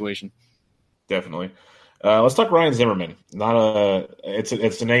sticky situation. Definitely. Let's talk Ryan Zimmerman.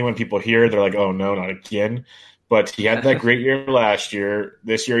 It's a name when people hear, they're like, oh no, not again. But he had that great year last year.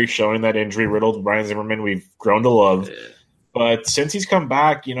 This year he's showing that injury-riddled Ryan Zimmerman we've grown to love. But since he's come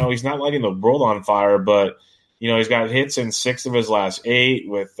back, he's not lighting the world on fire, but, he's got hits in 6 of his last 8,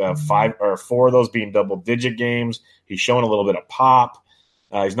 with 5 or 4 of those being double-digit games. He's showing a little bit of pop.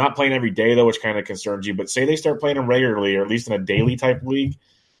 He's not playing every day, though, which kind of concerns you. But say they start playing him regularly, or at least in a daily type league,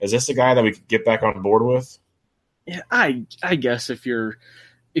 is this a guy that we could get back on board with? Yeah, I guess if you're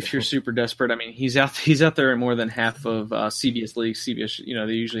super desperate, I mean, he's out there in more than half of CBS leagues. CBS,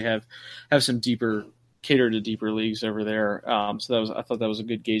 they usually have some cater to deeper leagues over there. So I thought that was a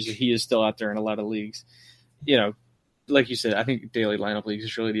good gauge that he is still out there in a lot of leagues. Like you said, I think daily lineup leagues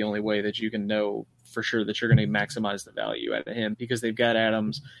is really the only way that you can know for sure that you're going to maximize the value out of him, because they've got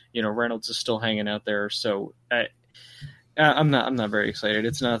Adams. Reynolds is still hanging out there. So I'm not very excited.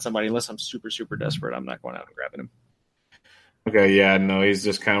 It's not somebody, unless I'm super, super desperate, I'm not going out and grabbing him. Okay, yeah, no, he's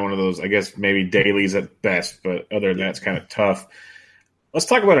just kind of one of those, I guess, maybe dailies at best, but other than that, it's kind of tough. Let's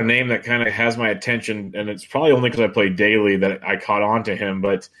talk about a name that kind of has my attention, and it's probably only because I play daily that I caught on to him,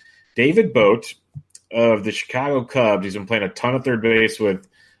 but David Bote of the Chicago Cubs. He's been playing a ton of third base with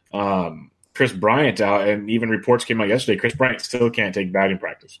Chris Bryant out, and even reports came out yesterday, Chris Bryant still can't take batting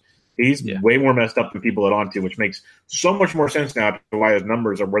practice. He's way more messed up than people let on to, which makes so much more sense now to why his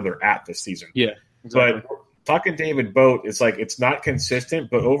numbers are where they're at this season. Yeah, exactly. But talking David Bote, it's like it's not consistent,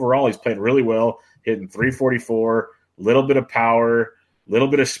 but overall he's played really well, hitting 344, a little bit of power, little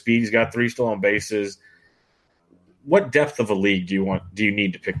bit of speed. He's got 3 stolen bases. What depth of a league do you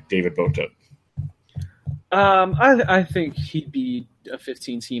need to pick David Bote up? I think he'd be a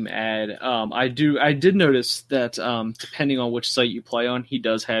 15-team ad. I did notice that depending on which site you play on, he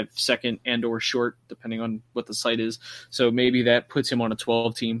does have second and or short, depending on what the site is. So maybe that puts him on a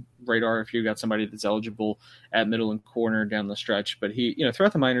 12-team radar if you got somebody that's eligible at middle and corner down the stretch. But he,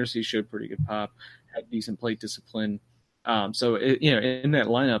 throughout the minors, he showed pretty good pop, had decent plate discipline. So in that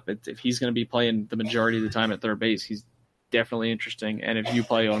lineup, if he's going to be playing the majority of the time at third base, he's definitely interesting. And if you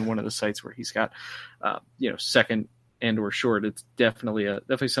play on one of the sites where he's got, second and or short, it's definitely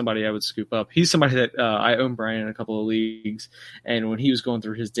somebody I would scoop up. He's somebody that I own Brian in a couple of leagues, and when he was going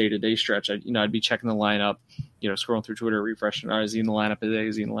through his day-to-day stretch, I'd be checking the lineup, scrolling through Twitter, refreshing, is he in the lineup today?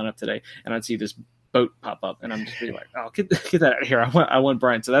 Is he in the lineup today? And I'd see this Bote pop up, and I'm just be like, oh, get that out of here. I want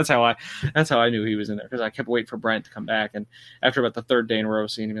Bryant. So that's how I knew he was in there, because I kept waiting for Bryant to come back, and after about the third day in a row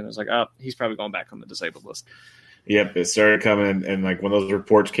seeing him, I was like, oh, he's probably going back on the disabled list. Yep, it started coming, and like when those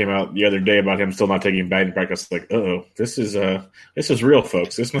reports came out the other day about him still not taking batting practice, like, this is real,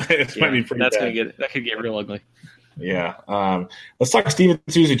 folks. This might be pretty bad. That could get real ugly. Yeah. Let's talk Steven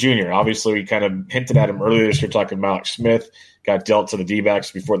Souza Jr. Obviously, we kind of hinted at him earlier this year talking about Alex Smith. Got dealt to the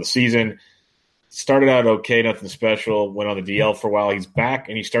D-backs before the season. Started out okay, nothing special. Went on the DL for a while. He's back,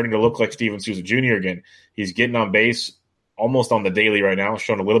 and he's starting to look like Steven Souza Jr. again. He's getting on base almost on the daily right now,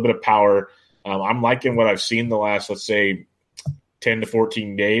 showing a little bit of power. I'm liking what I've seen the last, let's say, 10 to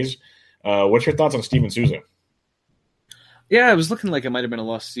 14 days. What's your thoughts on Steven Souza? Yeah, it was looking like it might have been a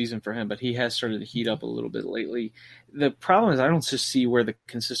lost season for him, but he has started to heat up a little bit lately. The problem is I don't just see where the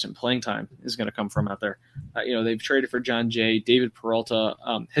consistent playing time is going to come from out there. They've traded for John Jay. David Peralta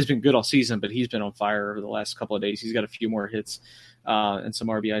has been good all season, but he's been on fire over the last couple of days. He's got a few more hits and some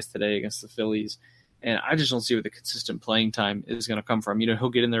RBIs today against the Phillies. And I just don't see where the consistent playing time is going to come from. He'll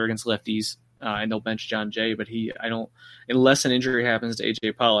get in there against lefties and they'll bench John Jay, but unless an injury happens to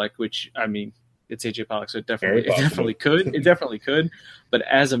AJ Pollock, which, I mean, it's AJ Pollock, so it definitely could. It definitely could. But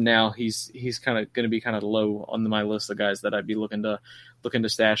as of now, he's kind of going to be kind of low on my list of guys that I'd be looking to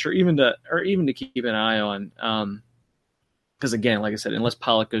stash or even to keep an eye on. Because again, like I said, unless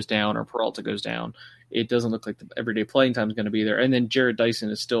Pollock goes down or Peralta goes down, it doesn't look like the everyday playing time is going to be there. And then Jared Dyson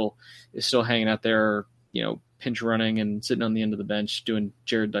is still hanging out there, pinch running and sitting on the end of the bench doing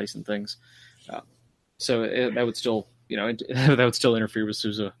Jared Dyson things. So that would still, that would still interfere with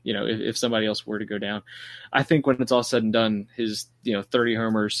Souza, if somebody else were to go down. I think when it's all said and done, his, 30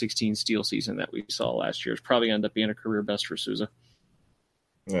 homers, 16 steal season that we saw last year is probably end up being a career best for Souza.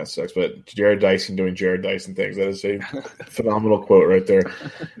 That sucks, but Jared Dyson doing Jared Dyson things. That is a phenomenal quote right there.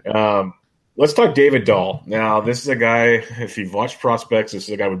 Let's talk David Dahl. Now, this is a guy, if you've watched prospects, this is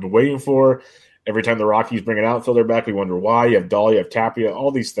a guy we've been waiting for. Every time the Rockies bring an outfielder back, we wonder why. You have Dahl, you have Tapia,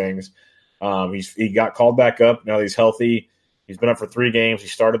 all these things. He got called back up. Now he's healthy. He's been up for 3 games. He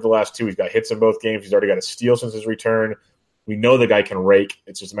started the last 2. He's got hits in both games. He's already got a steal since his return. We know the guy can rake.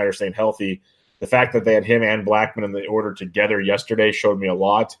 It's just a matter of staying healthy. The fact that they had him and Blackman in the order together yesterday showed me a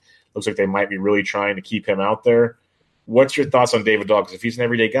lot. Looks like they might be really trying to keep him out there. What's your thoughts on David Dahl? Because if he's an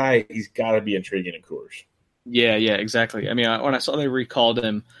everyday guy, he's got to be intriguing in Coors. Yeah, exactly. I mean, when I saw they recalled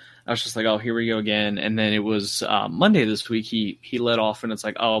him, I was just like, oh, here we go again. And then it was Monday this week. He led off, and it's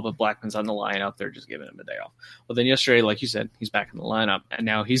like, oh, but Blackman's on the lineup. They're just giving him a day off. Well, then yesterday, like you said, he's back in the lineup, and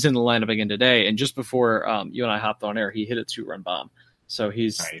now he's in the lineup again today. And just before you and I hopped on air, he hit a 2-run bomb. So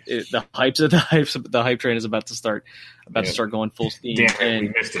he's nice. The hype train is about to start going full steam. Damn, we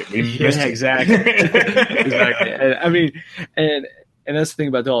missed it. We missed it. Exactly. Exactly. And, I mean, and that's the thing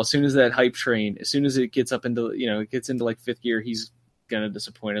about Dahl. As soon as that hype train, as soon as it gets up into like 5th gear, he's gonna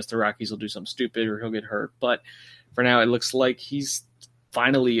disappoint us. The Rockies will do something stupid or he'll get hurt. But for now, it looks like he's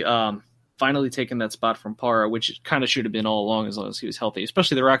finally taken that spot from Parra, which kind of should have been all along as long as he was healthy.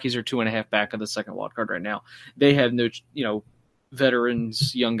 Especially the Rockies are 2.5 back of the second wild card right now. They have no,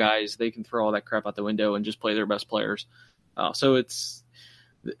 veterans, young guys. They can throw all that crap out the window and just play their best players. So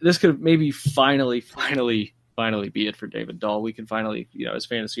this could maybe finally be it for David Dahl. We can finally, as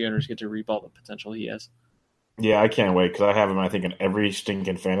fantasy owners, get to reap all the potential he has. Yeah, I can't wait because I have him, I think, in every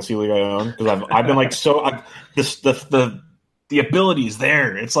stinking fantasy league I own. Because I've been like the ability is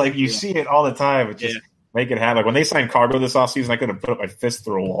there. It's like you see it all the time. It's just make it happen. Like when they signed Cargo this offseason, I could have put up my fist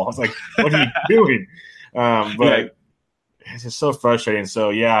through a wall. I was like, what are you doing? But it's just so frustrating. So,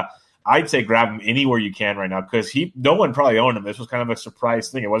 yeah, I'd say grab him anywhere you can right now because no one probably owned him. This was kind of a surprise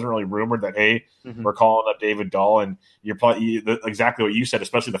thing. It wasn't really rumored that, hey, we're calling up David Dahl. And you're probably exactly what you said,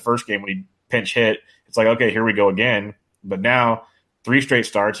 especially the first game when he pinch hit. It's like, okay, here we go again. But now 3 straight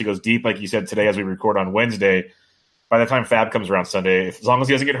starts. He goes deep, like you said today as we record on Wednesday. By the time Fab comes around Sunday, as long as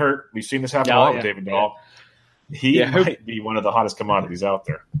he doesn't get hurt, we've seen this happen a lot with David Dahl. He might be one of the hottest commodities out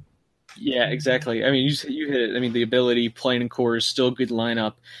there. Yeah, exactly. I mean, you hit it. I mean, the ability, playing in Coors, still a good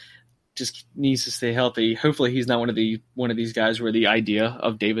lineup. Just needs to stay healthy. Hopefully, he's not one of these guys where the idea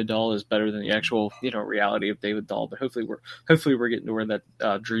of David Dahl is better than the actual reality of David Dahl. But hopefully we're getting to where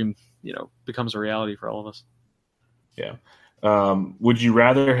that dream becomes a reality for all of us. Yeah. Would you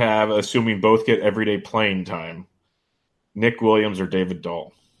rather have, assuming both get everyday playing time, Nick Williams or David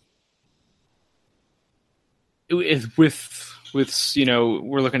Dahl? With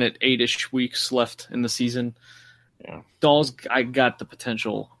we're looking at 8-ish weeks left in the season. Yeah, Dahl's I got the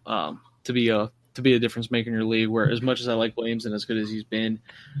potential to be a difference maker in your league. Where as much as I like Williams and as good as he's been,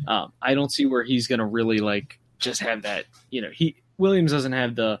 I don't see where he's going to really just have that. Williams doesn't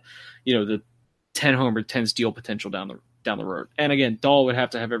have the 10 homer, 10 steal potential down the road. And again, Dahl would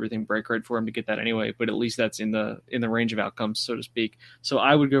have to have everything break right for him to get that anyway. But at least that's in the range of outcomes, so to speak. So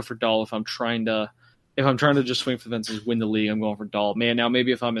I would go for Dahl if I'm trying to just swing for the fences, win the league. I'm going for Dahl. Man, now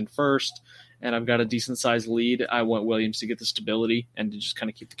maybe if I'm in first and I've got a decent sized lead, I want Williams to get the stability and to just kind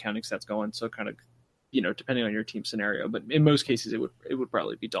of keep the counting stats going. So kind of, depending on your team scenario, but in most cases it would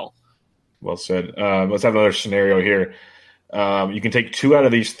probably be Dahl. Well said. Let's have another scenario here. You can take 2 out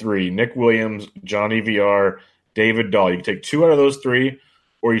of these 3: Nick Williams, Johnny VR, David Dahl. You can take 2 out of those 3,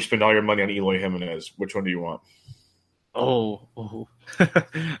 or you spend all your money on Eloy Jimenez. Which one do you want? Oh,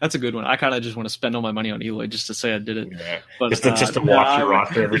 that's a good one. I kind of just want to spend all my money on Eloy just to say I did it. Yeah. But just to watch your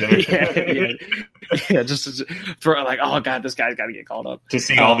roster every day. Just for oh god, this guy's got to get called up. To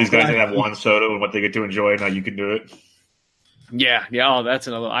see all these guys that have Juan Soto and what they get to enjoy, now you can do it. Yeah. Oh, that's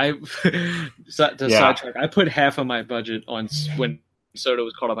another. Sidetrack. I put half of my budget on when Soto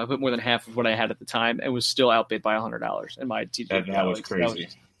was called up. I put more than half of what I had at the time and was still outbid by $100 in my TJ. That was crazy.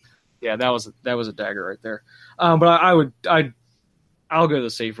 That was a dagger right there. But I'll go the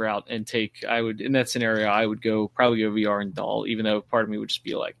safe route and in that scenario, I would probably go VR and Dahl, even though part of me would just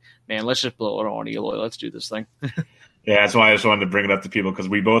be like, man, let's just blow it on Eloy. Let's do this thing. Yeah, that's why I just wanted to bring it up to people because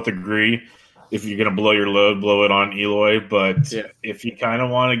we both agree if you're going to blow your load, blow it on Eloy. But if you kind of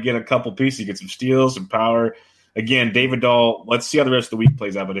want to get a couple pieces, you get some steals, some power. Again, David Dahl, let's see how the rest of the week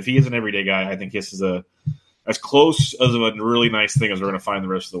plays out. But if he is an everyday guy, I think this is as close as a really nice thing as we're going to find the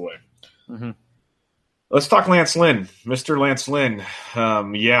rest of the way. Mm-hmm. Let's talk Lance Lynn. Mr. Lance Lynn.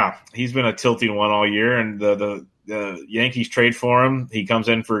 He's been a tilting one all year, and the Yankees trade for him. He comes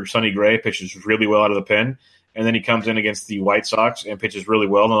in for Sonny Gray, pitches really well out of the pen, and then he comes in against the White Sox and pitches really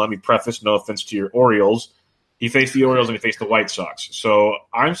well. Now, let me preface, no offense to your Orioles, He faced the Orioles and he faced the White Sox. So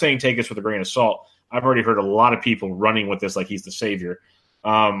I'm saying take this with a grain of salt. I've already heard a lot of people running with this like he's the savior.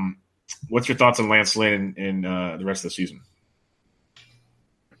 What's your thoughts on Lance Lynn in the rest of the season?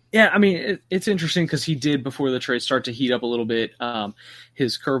 Yeah, I mean, it's interesting because he did, before the trade, start to heat up a little bit.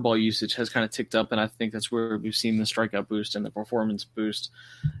 His curveball usage has kind of ticked up, and I think that's where we've seen the strikeout boost and the performance boost.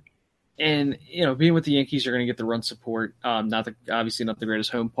 And, being with the Yankees, you're going to get the run support. Obviously not the greatest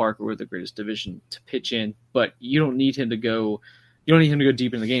home park or the greatest division to pitch in, but you don't need him to go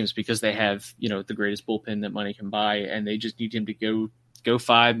deep in the games because they have, the greatest bullpen that money can buy, and they just need him to go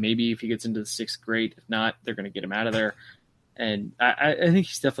 5. Maybe if he gets into the 6th, great. If not, they're going to get him out of there. And I think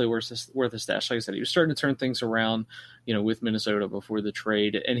he's definitely worth a stash. Like I said, he was starting to turn things around, with Minnesota before the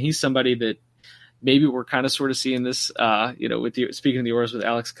trade. And he's somebody that maybe we're kind of sort of seeing this, speaking of the Orioles with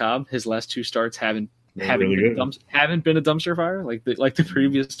Alex Cobb, his last 2 starts haven't been a dumpster fire like the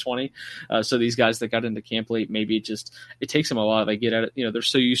previous 20. So these guys that got into camp late, maybe it takes them a while. They get at it, they're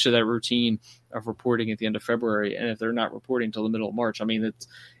so used to that routine of reporting at the end of February, and if they're not reporting till the middle of March, I mean,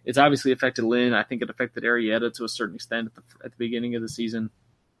 it's obviously affected Lynn. I think it affected Arrieta to a certain extent at the beginning of the season,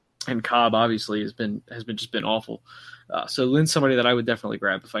 and Cobb obviously has been awful. So Lynn's somebody that I would definitely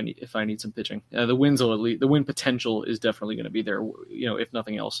grab if I need some pitching. The win potential is definitely going to be there, if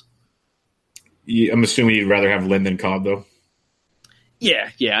nothing else. I'm assuming you'd rather have Lynn than Cobb, though.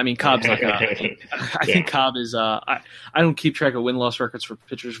 Yeah. I mean, Cobb's like I think Cobb is. I don't keep track of win-loss records for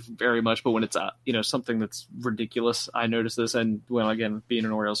pitchers very much, but when it's something that's ridiculous, I notice this. And again, being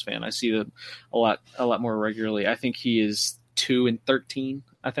an Orioles fan, I see that a lot more regularly. I think he is 2-13.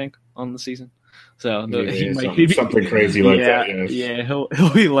 I think on the season. So he might be something crazy like that. Yes. Yeah, he'll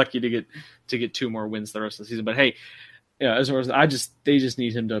be lucky to get 2 more wins the rest of the season. But hey, as far as they just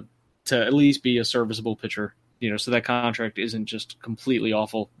need him to at least be a serviceable pitcher, so that contract isn't just completely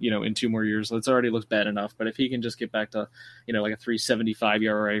awful, in 2 more years. It's already looks bad enough, but if he can just get back to, like a 3.75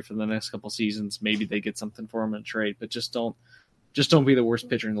 ERA for the next couple seasons, maybe they get something for him in a trade, but just don't be the worst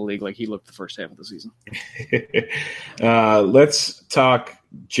pitcher in the league like he looked the first half of the season. Let's talk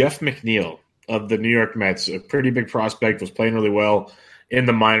Jeff McNeil of the New York Mets, a pretty big prospect, was playing really well in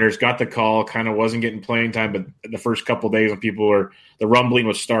the minors, got the call, kind of wasn't getting playing time, but the first couple of days when the rumbling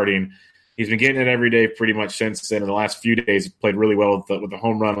was starting, he's been getting it every day pretty much since then. In the last few days, he played really well with the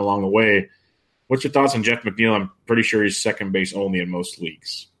home run along the way. What's your thoughts on Jeff McNeil? I'm pretty sure he's second base only in most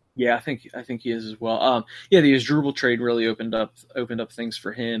leagues. Yeah, I think he is as well. The Asdrubal trade really opened up things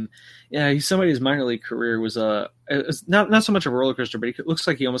for him. Yeah, he's somebody whose minor league career was not so much a roller coaster, but it looks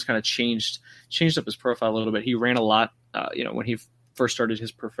like he almost kind of changed up his profile a little bit. He ran a lot, when he first started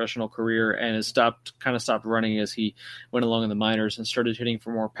his professional career, and has stopped running as he went along in the minors and started hitting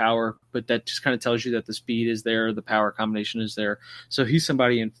for more power. But that just kind of tells you that the speed is there, the power combination is there. So he's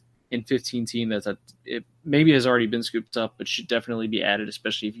somebody in 15 team it maybe has already been scooped up, but should definitely be added,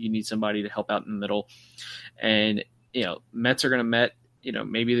 especially if you need somebody to help out in the middle. And Mets are going to Met.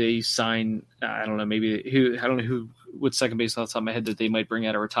 Maybe they sign. I don't know who with second base off the top of my head that they might bring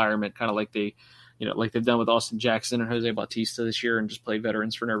out of retirement, kind of like they. Like they've done with Austin Jackson and Jose Bautista this year, and just play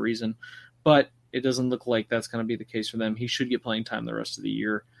veterans for no reason. But it doesn't look like that's going to be the case for them. He should get playing time the rest of the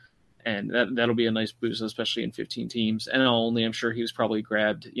year, and that'll be a nice boost, especially in 15 teams. And I'm sure he was probably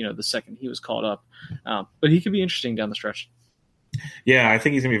grabbed, the second he was called up. But he could be interesting down the stretch. Yeah, I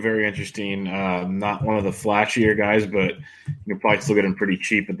think he's going to be very interesting. Not one of the flashier guys, but you can probably still get him pretty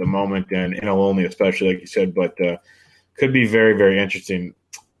cheap at the moment, and NL only, especially like you said. But could be very, very interesting.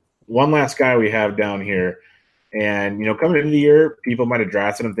 One last guy we have down here, and coming into the year, people might have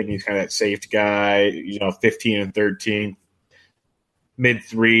drafted him thinking he's kind of that safe guy, 15 and 13, mid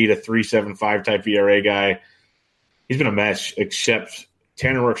 3 to 3.75 type ERA guy. He's been a mess, except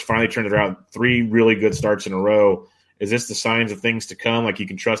Tanner Roark's finally turned it around. 3 really good starts in a row. Is this the signs of things to come? Like you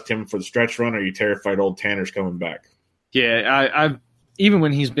can trust him for the stretch run, or are you terrified old Tanner's coming back? Yeah, I've even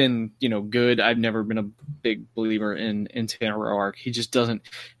when he's been good, I've never been a big believer in Tanner Roark. He just doesn't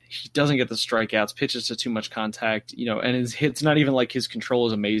get the strikeouts, pitches to too much contact, and his hits, not even like his control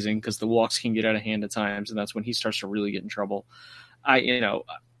is amazing because the walks can get out of hand at times, and that's when he starts to really get in trouble.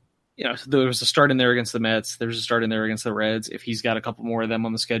 There was a start in there against the Mets. There's a start in there against the Reds. If he's got a couple more of them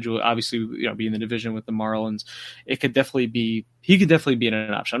on the schedule, obviously, be in the division with the Marlins, he could definitely be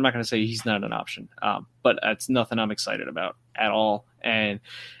an option. I'm not going to say he's not an option, but that's nothing I'm excited about at all. And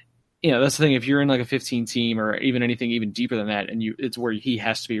that's the thing. If you're in like a 15 team or even anything even deeper than that, and it's where he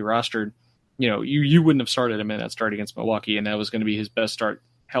has to be rostered, you wouldn't have started him in that start against Milwaukee, and that was going to be his best start.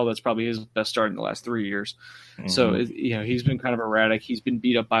 Hell, that's probably his best start in the last 3 years. Mm-hmm. So he's been kind of erratic. He's been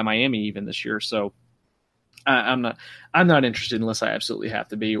beat up by Miami even this year. So I'm not interested unless I absolutely have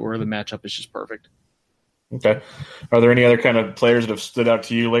to be, or the matchup is just perfect. Okay. Are there any other kind of players that have stood out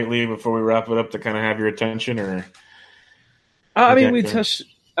to you lately before we wrap it up to kind of have your attention, or? I mean, we touched.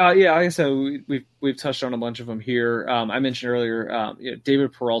 Yeah, like I said, we've touched on a bunch of them here. I mentioned earlier,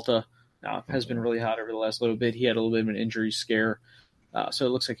 David Peralta has been really hot over the last little bit. He had a little bit of an injury scare, so it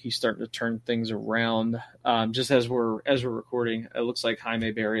looks like he's starting to turn things around. Just as we're recording, it looks like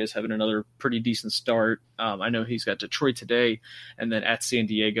Jaime Barria is having another pretty decent start. I know he's got Detroit today, and then at San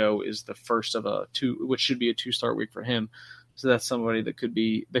Diego is the first of which should be a 2-start week for him. So that's somebody that could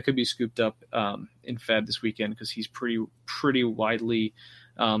be scooped up in Fab this weekend because he's pretty widely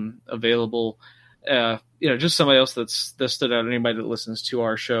available. Just somebody else that stood out. Anybody that listens to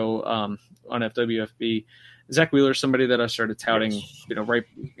our show on FWFB, Zach Wheeler, somebody that I started touting. Right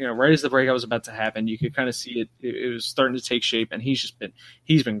as the breakout was about to happen, you could kind of see it. It was starting to take shape, and he's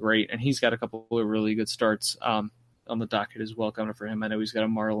been great, and he's got a couple of really good starts on the docket as well coming for him. I know he's got a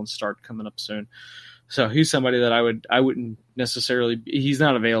Marlins start coming up soon. So he's somebody that I wouldn't necessarily. He's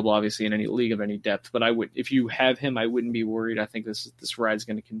not available, obviously, in any league of any depth. But if you have him, I wouldn't be worried. I think this ride's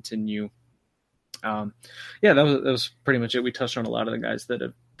going to continue. That was pretty much it. We touched on a lot of the guys that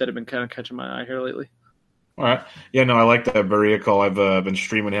have been kind of catching my eye here lately. All right, yeah, no, I like that Barria call. I've been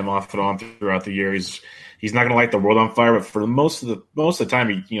streaming him off and on throughout the year. He's not going to light the world on fire, but for most of the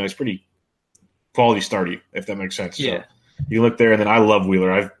time, he's pretty quality starty, if that makes sense. Yeah. So you look there, and then I love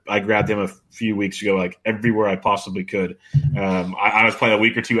Wheeler. I grabbed him a few weeks ago, like everywhere I possibly could. I was probably a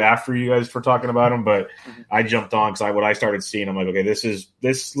week or two after you guys were talking about him, but I jumped on because when I started seeing him, I'm like, okay,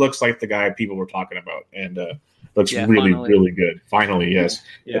 this looks like the guy people were talking about, and looks really, really good. Finally, yes.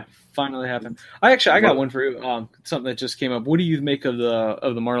 Yeah, finally happened. I got one for you. Something that just came up. What do you make of the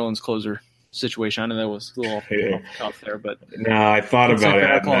Marlins closer situation? I know that was a little off the cuff there, but no, I thought about it.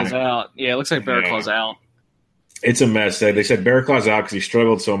 Barraclaw's out. Yeah, it looks like Barraclaw's out. It's a mess. They said Barraclaw's out because he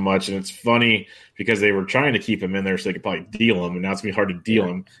struggled so much, and it's funny because they were trying to keep him in there so they could probably deal him, and now it's going to be hard to deal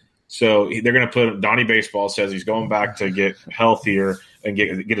him. So they're going to put Donnie Baseball says he's going back to get healthier and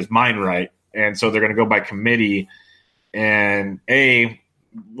get his mind right, and so they're going to go by committee. And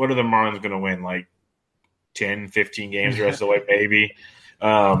what are the Marlins going to win? Like 10, 15 games the rest of the way, maybe.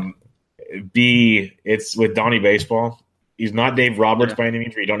 B, it's with Donnie Baseball. He's not Dave Roberts by any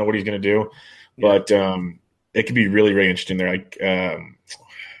means. You don't know what he's going to do, but it could be really, really interesting there. I can't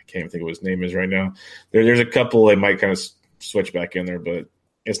even think of what his name is right now. There's a couple they might kind of switch back in there, but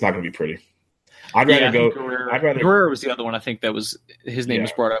it's not going to be pretty. Guerrero was the other one. I think that was his name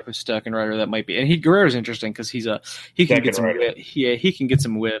was brought up as Steckenrider. That might be, and Guerrero's interesting because he can get some he can get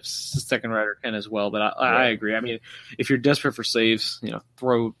some whiffs. Steckenrider can as well. But I agree. I mean, if you're desperate for saves,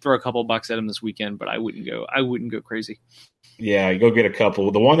 throw a couple bucks at him this weekend. But I wouldn't go crazy. Yeah, you go get a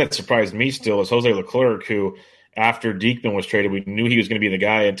couple. The one that surprised me still is Jose Leclerc, who after Diekman was traded, we knew he was going to be the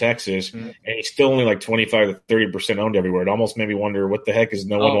guy in Texas, and he's still only like 25 to 30% owned everywhere. It almost made me wonder what the heck is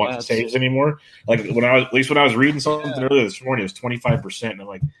no one wants saves anymore. Like when I was reading something earlier this morning, it was 25%, and I'm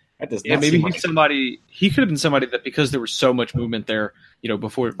like, that does not maybe seem he's somebody. He could have been somebody that because there was so much movement there,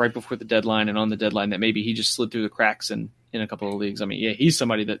 right before the deadline and on the deadline, that maybe he just slid through the cracks in a couple of leagues. I mean, he's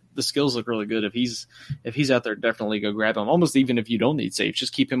somebody that the skills look really good. If he's out there, definitely go grab him. Almost even if you don't need saves,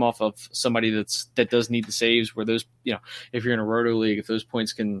 just keep him off of somebody that does need the saves. Where those, if you're in a roto league, if those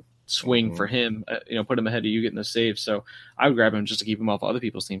points can swing for him, put him ahead of you getting the saves. So I would grab him just to keep him off other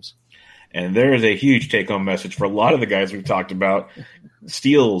people's teams. And there is a huge take-home message for a lot of the guys we've talked about.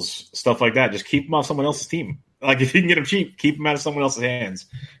 Steals, stuff like that. Just keep them off someone else's team. Like, if you can get them cheap, keep them out of someone else's hands.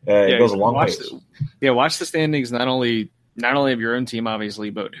 It goes a long way. Watch the standings, not only of your own team, obviously,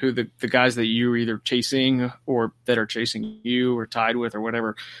 but who the guys that you're either chasing or that are chasing you or tied with or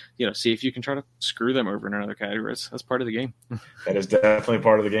whatever. See if you can try to screw them over in another category. That's part of the game. That is definitely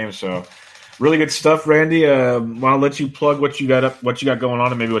part of the game. So, really good stuff, Randy. I'll let you plug what you got going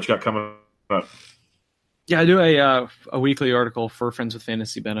on, and maybe what you got coming up. Yeah, I do a weekly article for Friends with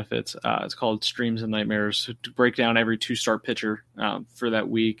Fantasy Benefits. It's called Streams and Nightmares, to break down every 2-start pitcher for that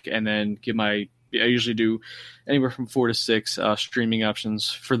week, and then I usually do anywhere from 4 to 6 streaming options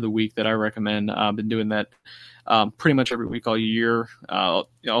for the week that I recommend. I've been doing that pretty much every week all year.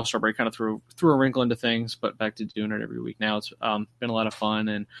 All-Star break kind of threw a wrinkle into things, but back to doing it every week now. It's been a lot of fun.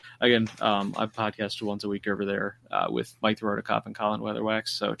 And again, I podcast once a week over there with Mike the Rotocop and Colin Weatherwax.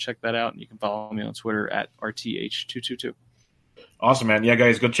 So check that out, and you can follow me on Twitter at RTH222. Awesome, man. Yeah,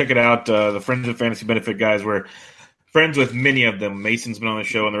 guys, go check it out. The Friends of Fantasy Benefit guys, we're friends with many of them. Mason's been on the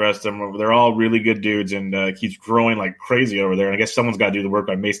show, and the rest of them. They're all really good dudes, and keeps growing like crazy over there. And I guess someone's got to do the work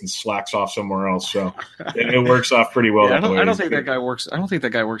while Mason slacks off somewhere else. So it works off pretty well. Yeah, I don't think that guy works. I don't think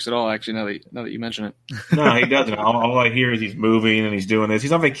that guy works at all. Actually, now that you mention it, no, he doesn't. All I hear is he's moving and he's doing this.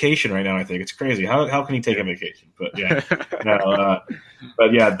 He's on vacation right now. I think it's crazy. How can he take a vacation? But yeah, no.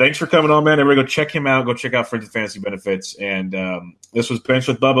 But yeah, thanks for coming on, man. Everybody, go check him out. Go check out Friends with Fantasy Benefits. And this was Bench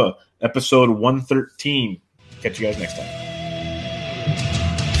with Bubba, episode 113. Catch you guys next time.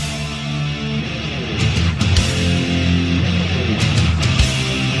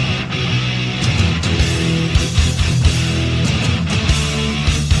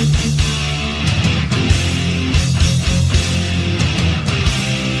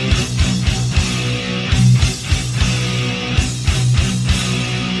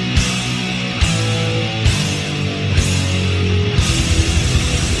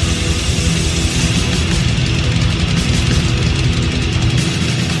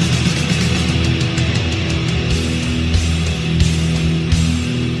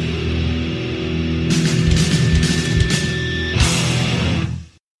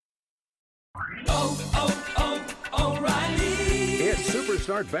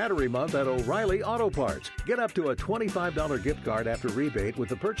 Battery Month at O'Reilly Auto Parts. Get up to a $25 gift card after rebate with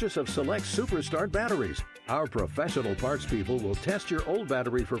the purchase of select Superstart batteries. Our professional parts people will test your old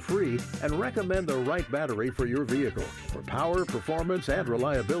battery for free and recommend the right battery for your vehicle. For power, performance, and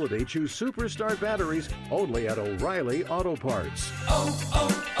reliability, choose Superstart batteries only at O'Reilly Auto Parts.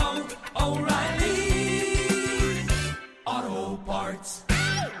 O'Reilly Auto Parts.